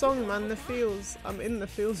out their song, man. The feels. I'm in the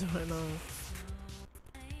feels right now.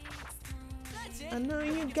 That's it. I know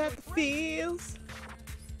you Give got it the a break. feels.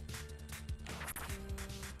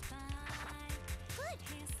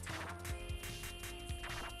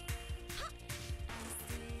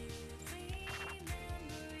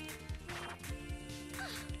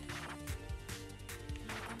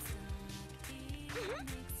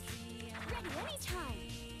 Ready anytime.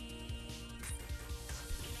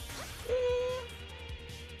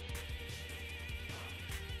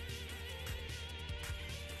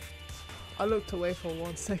 I looked away for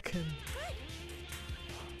 1 second.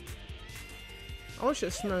 I wish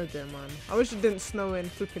it snowed there, man. I wish it didn't snow in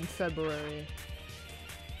flipping February.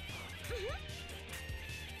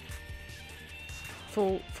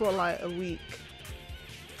 For like a week.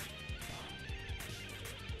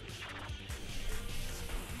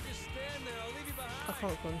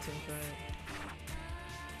 can't concentrate.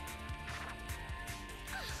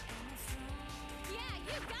 Yeah,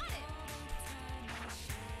 you got it.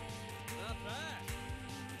 Not bad.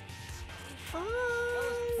 Oh,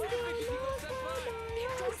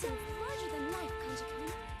 Your dancing is larger than life, Kanji-kun.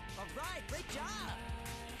 All right, great job.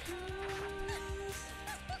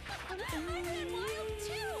 I heard it wild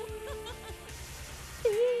too.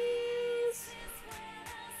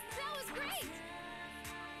 That was great.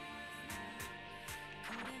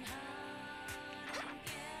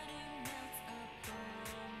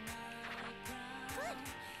 Good.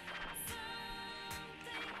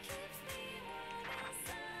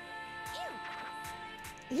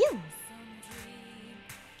 Ew. you.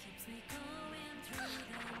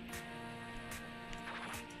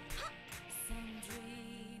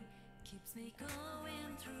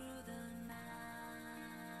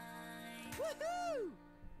 Woohoo!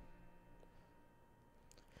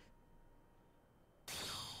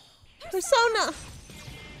 Persona.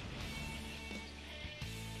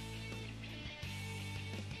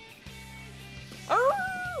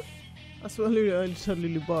 Oh! I swear, Lulu, I just heard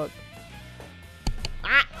Lulu bark.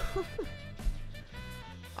 Ah!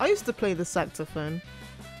 I used to play the saxophone.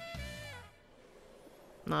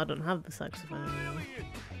 No, I don't have the saxophone anymore.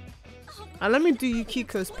 Let me do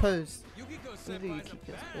Yukiko's pose. Yukiko Let me do senpai's a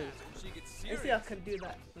Yukiko's badass. pose. She gets Let's serious. see, I can do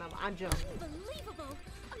that. Now I'm agile. Unbelievable.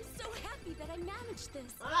 I'm so happy that I managed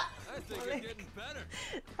this. I think you're getting better.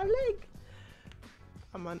 I like.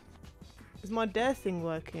 I'm on. Is my dare thing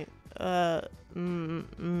working?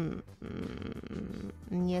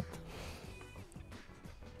 Niet.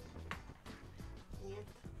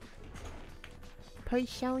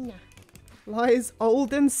 Persona lies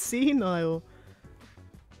old and senile.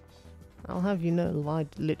 I'll have you know, I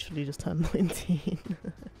literally just turned 19.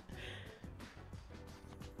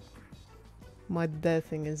 My dare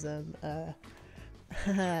thing is no,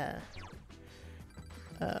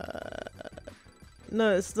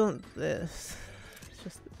 it's not this.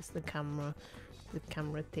 It's the camera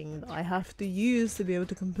thing that I have to use to be able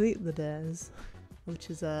to complete the dares, which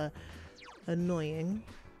is annoying.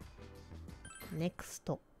 Next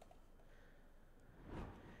stop.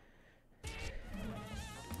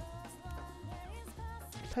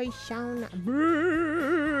 Persona brilliant.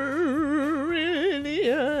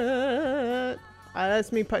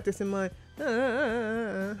 That's me practicing my.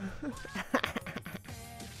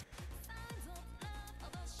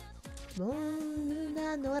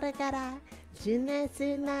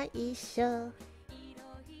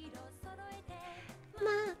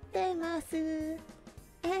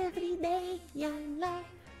 Every day, young life,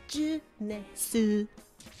 jeunesse.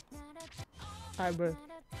 Alright, bro.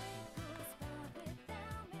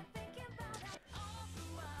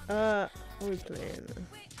 What are we playing?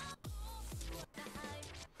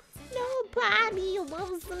 Nobody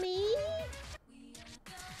loves me.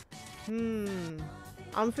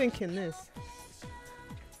 I'm thinking this.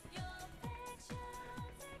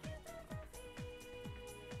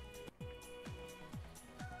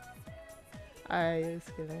 Alright,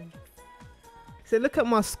 just kidding. So look at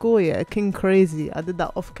my score, yeah, King Crazy. I did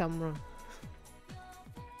that off camera.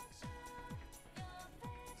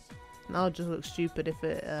 Now it just looks stupid if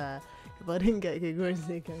I didn't get King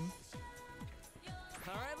Crazy again.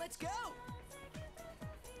 All right, let's go.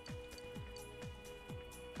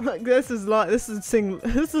 Like this is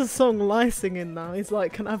a song Lai singing now. He's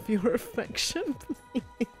like, can I have your affection, please?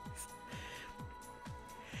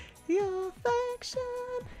 Your affection,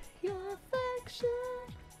 your affection.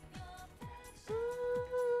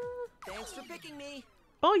 Thanks for picking me.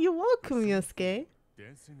 Oh, you're welcome, Yosuke.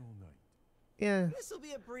 Dancing all night. Yeah. This'll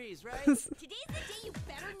be a breeze, right? Today's the day you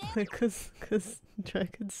better nip. Because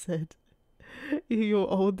Dragon said you're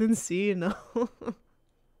old and senile.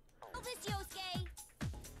 This Yosuke.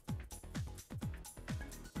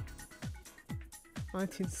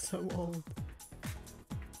 19's so old.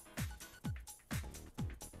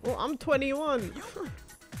 Well, I'm 21.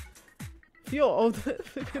 If you're older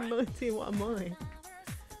than 19, what am I?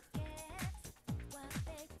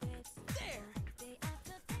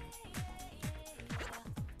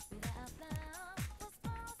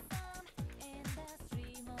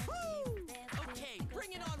 Okay,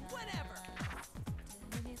 bring it on whenever.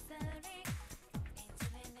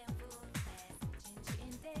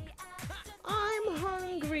 I'm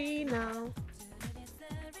hungry now.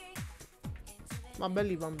 My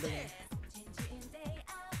belly rumbling.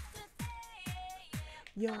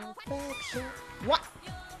 Your affection. What?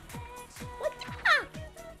 What? Ah!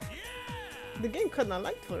 The game kinda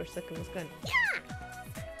liked for a second was going. Yeah!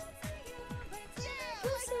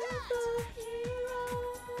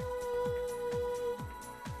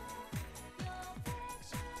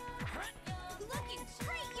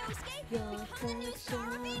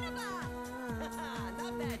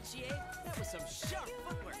 Not bad, GA. That was some sharp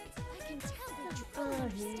footwork. I can tell that you both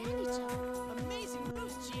understand each other. Amazing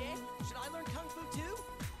moves, GA. Should I learn Kung Fu too?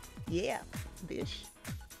 Yeah, bish.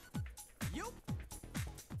 Yup.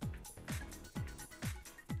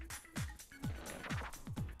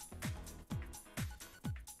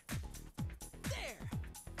 There.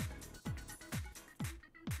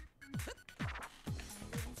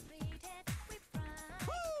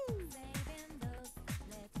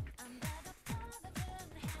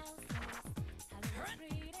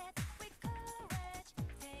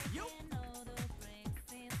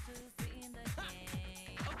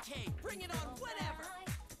 Okay, bring it on, whatever.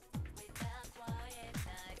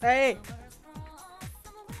 Hey!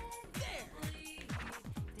 There.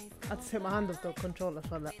 I had to take my hand off the controller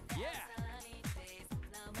for that. Yeah.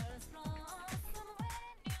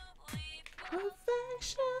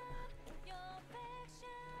 Perfection.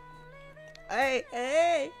 Hey,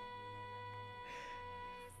 hey!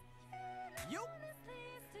 Yup.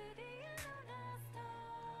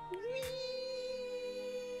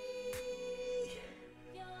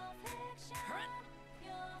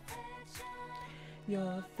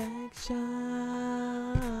 Your affection.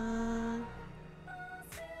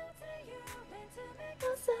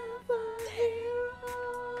 Yourself a hero.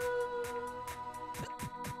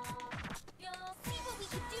 See what we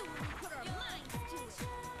can do when we put our minds to it.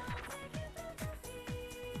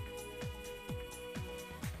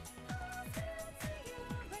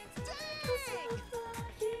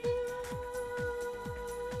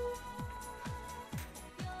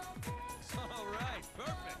 All right,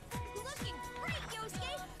 perfect. Looking great,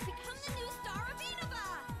 Yosuke! Become the new star of Innova!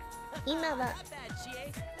 Innova. Not bad, GA.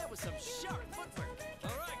 That was some sharp footwork.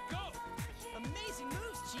 All right, go. Amazing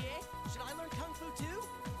moves, GA. Should I learn Kung Fu too?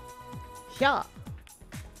 Yeah.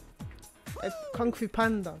 It's Kung Fu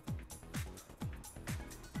Panda.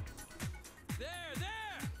 There,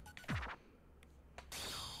 there.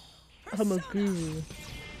 I'm a guru.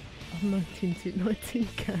 I'm 19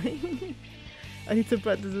 gang. I need to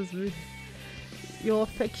practice this move. Your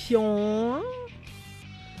affection. How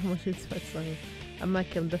much is that song? I'm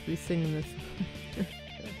definitely singing this.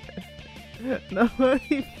 No,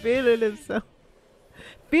 he's feeling himself.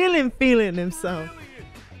 Feeling himself.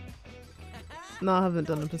 No, I haven't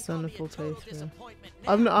done a Persona 4 playthrough.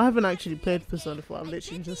 I haven't actually played Persona 4. I've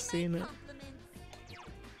literally just seen it.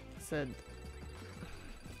 Said.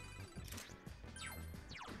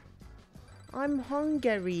 I'm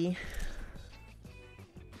hungry.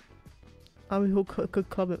 We could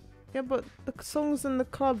club it. Yeah, but the songs in the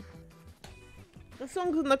club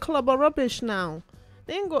are rubbish now.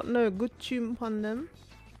 They ain't got no good tune on them.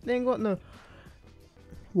 They ain't got no.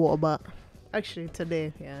 What about? Actually,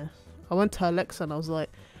 today, yeah, I went to Alexa and I was like,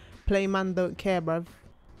 "Play Man Don't Care, bruv."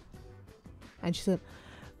 And she said,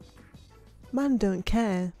 "Man Don't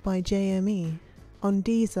Care" by JME on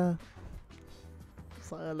Deezer.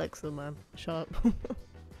 It's like, Alexa, man, shut up.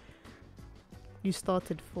 You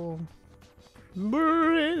started 4.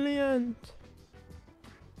 Brilliant.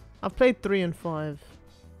 I've played 3 and 5.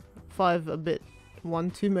 5 a bit,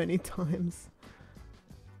 1 too many times.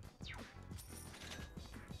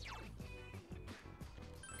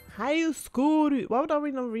 How you scored it? Why would I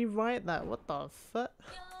even rewrite that? What the fuck?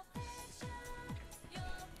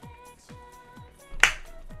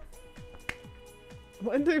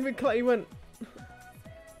 Why didn't even clap? You went.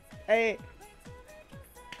 Hey.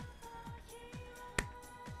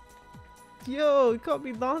 Yo, you can't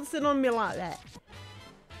be dancing on me like that.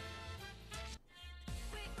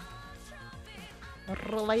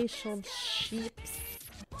 Relationships.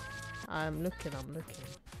 I'm looking.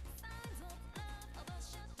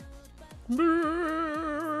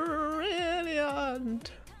 Brilliant.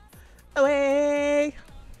 Away.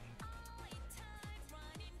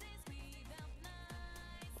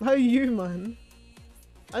 How are you, man?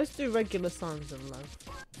 I just do regular songs of love.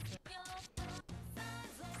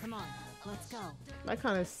 Come on, let's go. That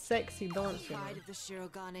kind of sexy dancing. Pride of the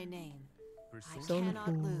Shirogane name. I Don't cannot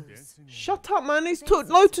fool. lose. Shut up, man. It's This is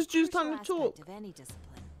Lotus the Juice crucial time to talk. aspect of any discipline.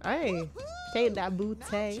 Hey, take that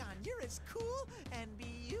booty. John, you're as cool and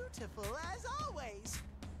beautiful as always.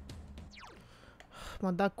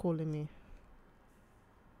 My dad calling me.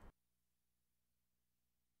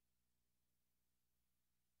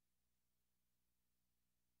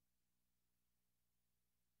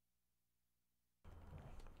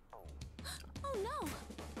 Oh no!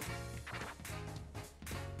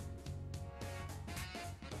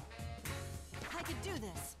 I could do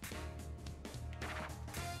this.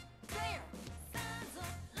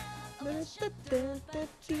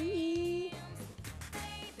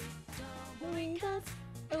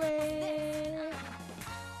 Away.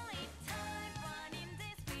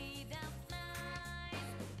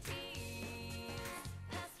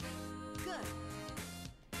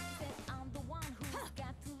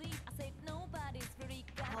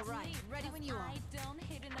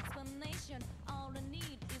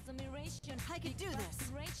 I could do this.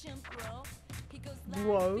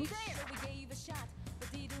 Whoa.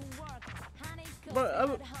 But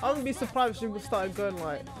I wouldn't be surprised if people started going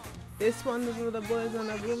like, this one is with the boys and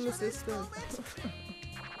a room assistant.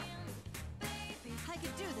 I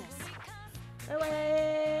could do this.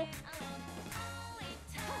 Away.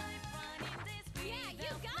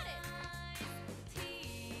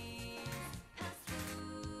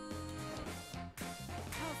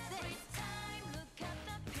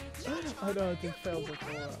 I know I did fail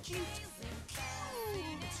before.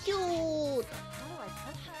 Cute.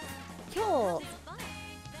 Cute.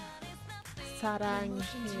 사랑해.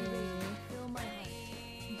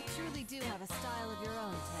 You truly do have a style of your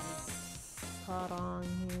own, Teddy.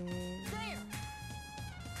 사랑해.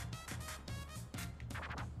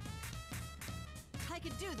 I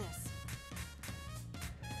could do this.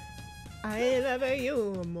 I love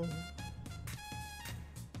you more.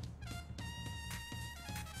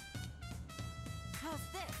 How's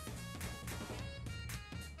this?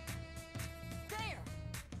 There.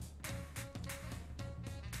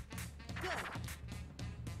 Good.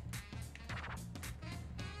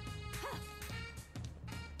 Huh.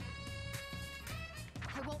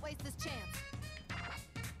 I won't waste this chance.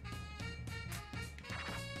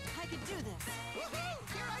 I can do this. Woohoo!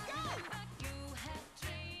 Here I go!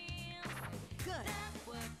 Good.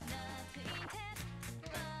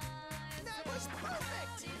 That was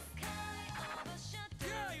perfect!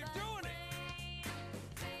 Yeah, you're doing it!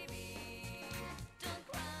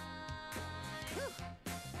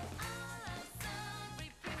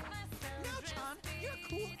 Now, John, you're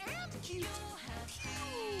cool and cute.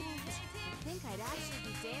 I think I'd actually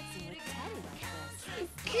be dancing with Teddy like this.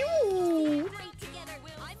 Cute. Great together.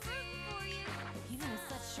 I'm rooting for you. Even with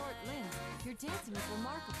such short limbs, your dancing is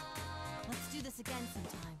remarkable. Let's do this again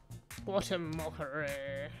sometime. What a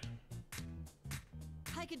mockery.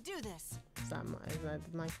 I could do this. Is that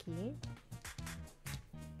my key?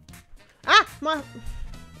 Ah! I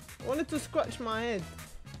wanted to scratch my head.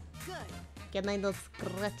 Good. Can I not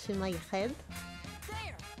scratch my head?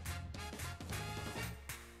 There.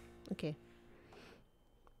 Okay.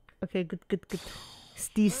 Okay, good.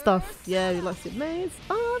 Steve stuff. Yeah, he likes it. Maze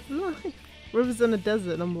of life. Rivers in the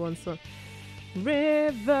Desert, #1 song.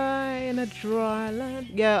 River in a dry land.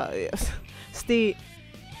 Yeah, yes. Steve.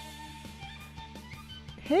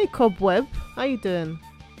 Hey, Cobweb. How you doing?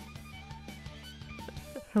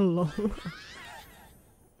 Hello.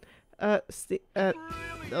 Steve. There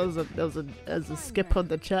was a skip on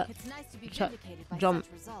the chat. It's nice to be Chat. vindicated by Jump.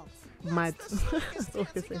 such results. Mad. That's all I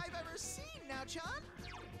can say. I've ever seen now, John.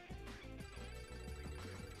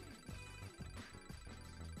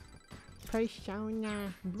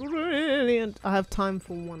 Persona. Brilliant. I have time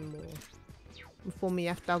for one more. Before me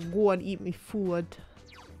have to go and eat me food.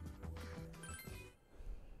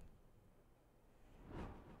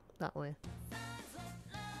 That way.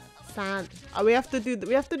 Sad. Oh, we have to do the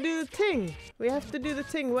thing. We have to do the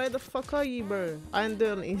thing. Where the fuck are you, bro? I ain't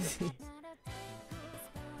doing it easy.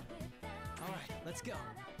 Alright, let's go.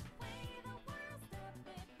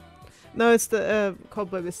 No, it's the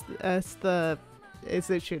Cobweb. It's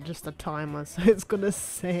literally just a timer, so it's gonna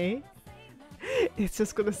say. It's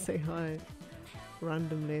just gonna say hi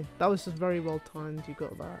randomly. That was just very well timed. You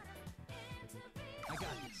got that. I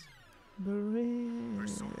got this. Brilliant.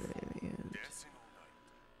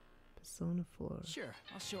 Persona 4. Sure,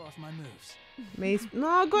 I'll show off my moves. Mace. No,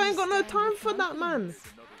 I ain't got no time for that, man.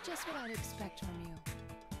 Just what I'd expect from you.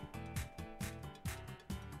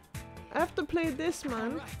 I have to play this,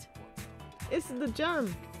 man. Alright. It's the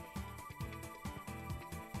jam.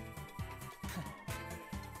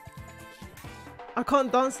 I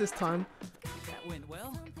can't dance this time. That went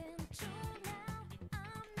well.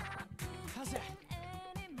 How's that?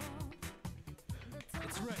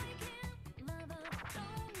 It's ready.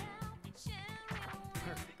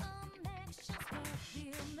 Perfect.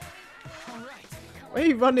 Alright. Where are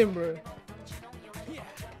you running, bro? Yeah.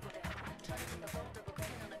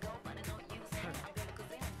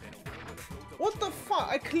 What the fuck?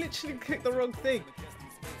 I literally clicked the wrong thing.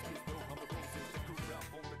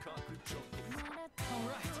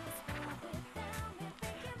 Alright.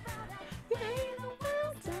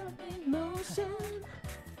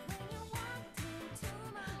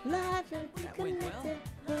 That went well.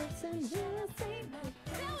 That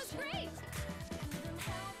was great!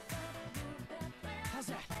 How's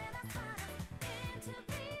that?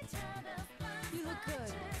 You look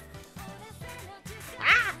good.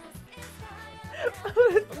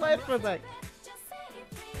 My headphones like.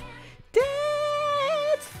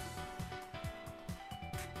 Dead!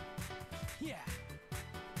 Yeah.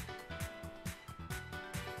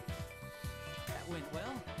 That went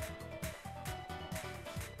well.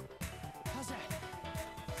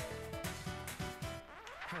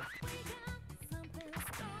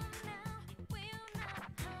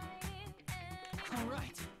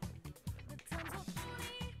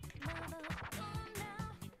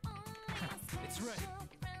 It's ready.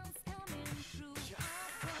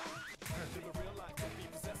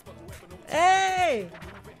 Hey!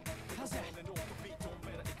 How's that?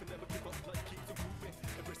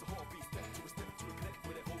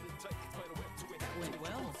 Went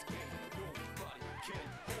well.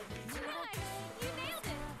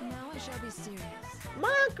 Now I shall be serious.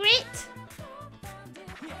 Margaret!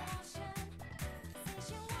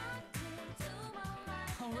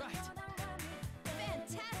 All right.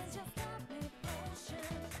 Fantastic.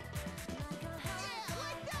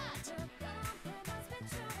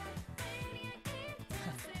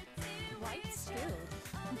 Quite skilled.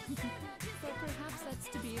 But perhaps that's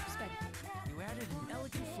to be expected. You added an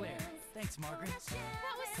elegant flair. Thanks, Margaret.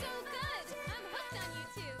 That was so good. I'm hooked on you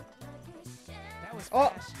two. That was Oh.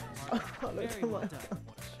 passionate, Margaret. Look Very at well my- done.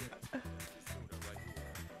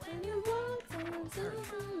 When you walk into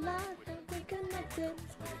the light and we connected.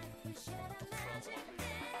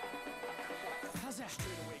 How's that?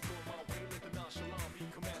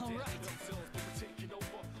 All right.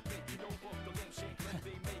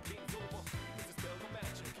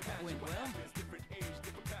 That went well.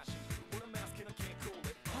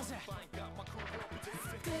 How's that?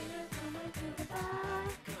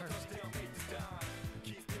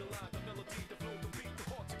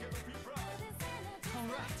 All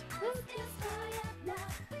right.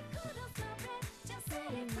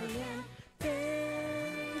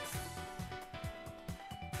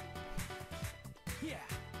 Yeah.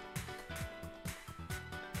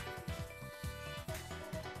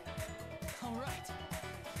 All right.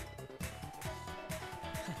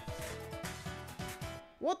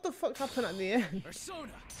 What the fuck happened at the end?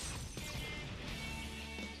 Persona.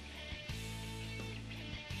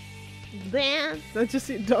 Dance! I just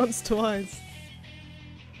see dance twice.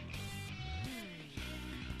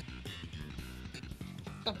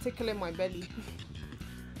 I'm tickling my belly.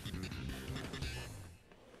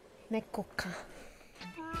 Nekoka.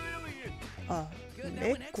 Ah, Good,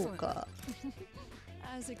 that went excellent. Nekoka.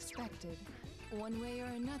 As expected. One way or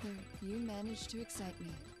another, you managed to excite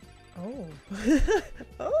me. Oh.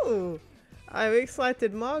 Oh. I'm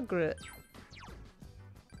excited, Margaret.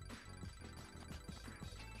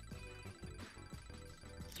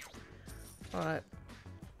 Alright.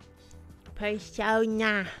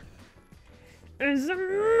 Persona. It's a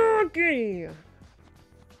nugget.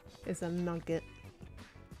 It's a nugget.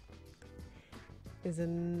 It's a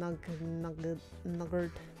nugget.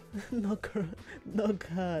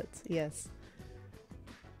 Nugget. Yes.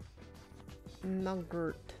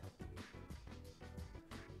 Nugget.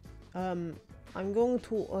 I'm going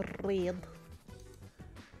to read.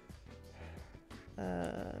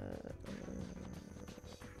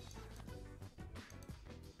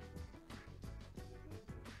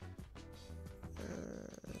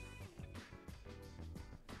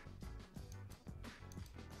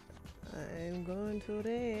 I'm going to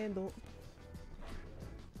read.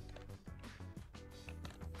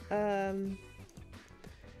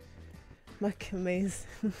 Mac Maze.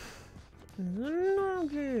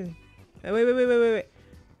 Wait.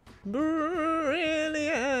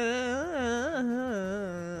 Brilliant.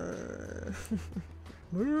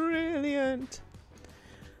 Brilliant.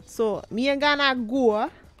 So, me and gonna go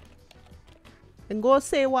and go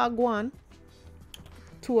say what I want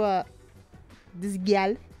to this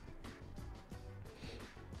girl.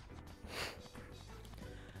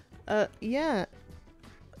 Yeah.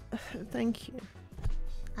 Thank you.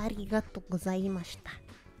 Arigato gozaimashita.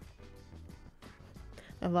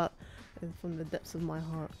 About from the depths of my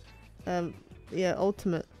heart. Yeah,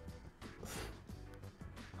 ultimate.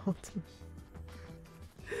 Ultimate.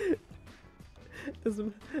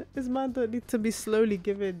 This man don't need to be slowly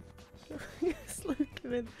giving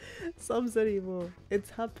subs anymore. It's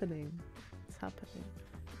happening. It's happening.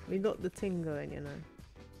 We got the thing going, you know.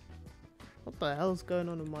 What the hell's going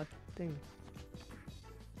on with my thing?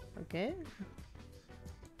 Okay.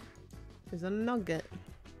 There's a nugget.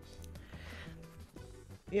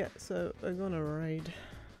 Yeah, so we're gonna raid.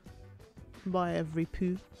 Buy every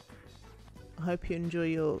poo. I hope you enjoy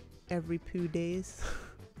your every poo days.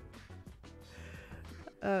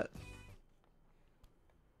 I'm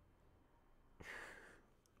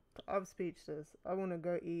speechless. I wanna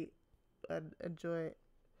go eat and enjoy it.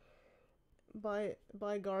 Bye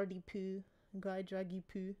Gardy poo. Guy Draggy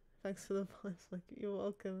poo. Thanks for the voice. Like, you're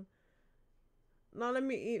welcome. Now let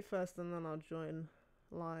me eat first and then I'll join.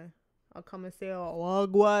 Lie. I'll come and say, oh,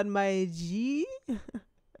 wagwan, my G.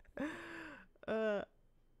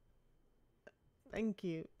 Thank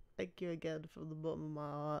you. Thank you again from the bottom of my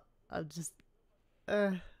heart.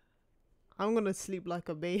 I'm gonna sleep like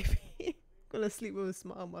a baby. Gonna sleep with a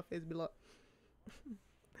smile on my face, be like,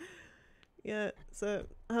 Yeah, so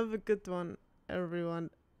have a good one, everyone.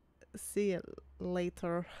 See you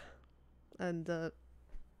later. And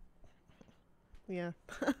yeah,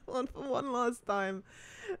 one last time.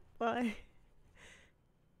 Bye.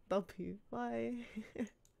 W. Bye.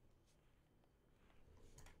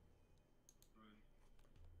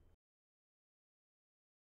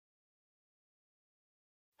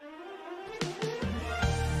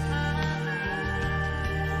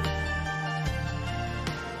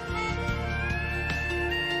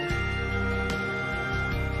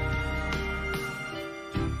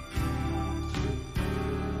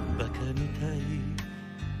バカみたい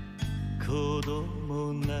子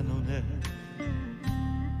供なのね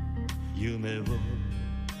夢を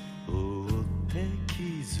追って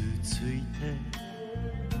傷ついて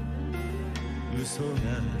嘘が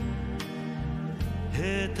下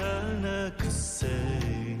手なくせ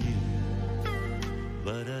に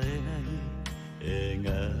笑えない笑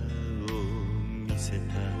顔を見せた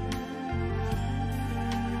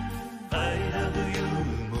I love you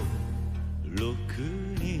もろく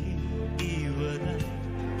に言わない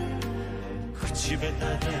口下手で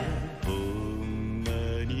ほんま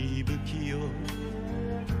に不器用な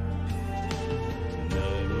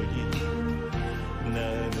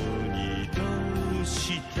のにどう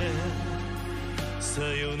してさ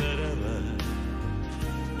よならは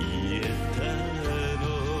言えたの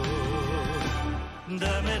ダ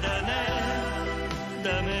メだね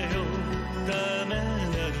ダメよダメな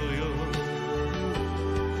のよ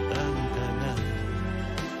あんたが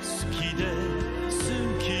好きで好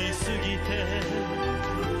きすぎて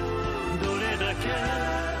どれだけ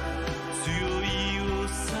強いお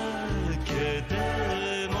酒で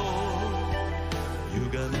も歪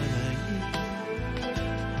まない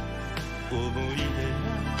思い出が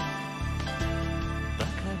バカ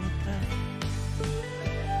みたい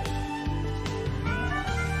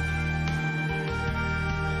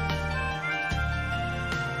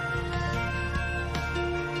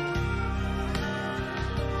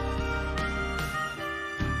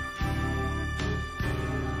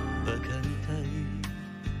バカみたい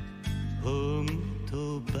ほんと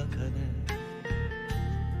バカね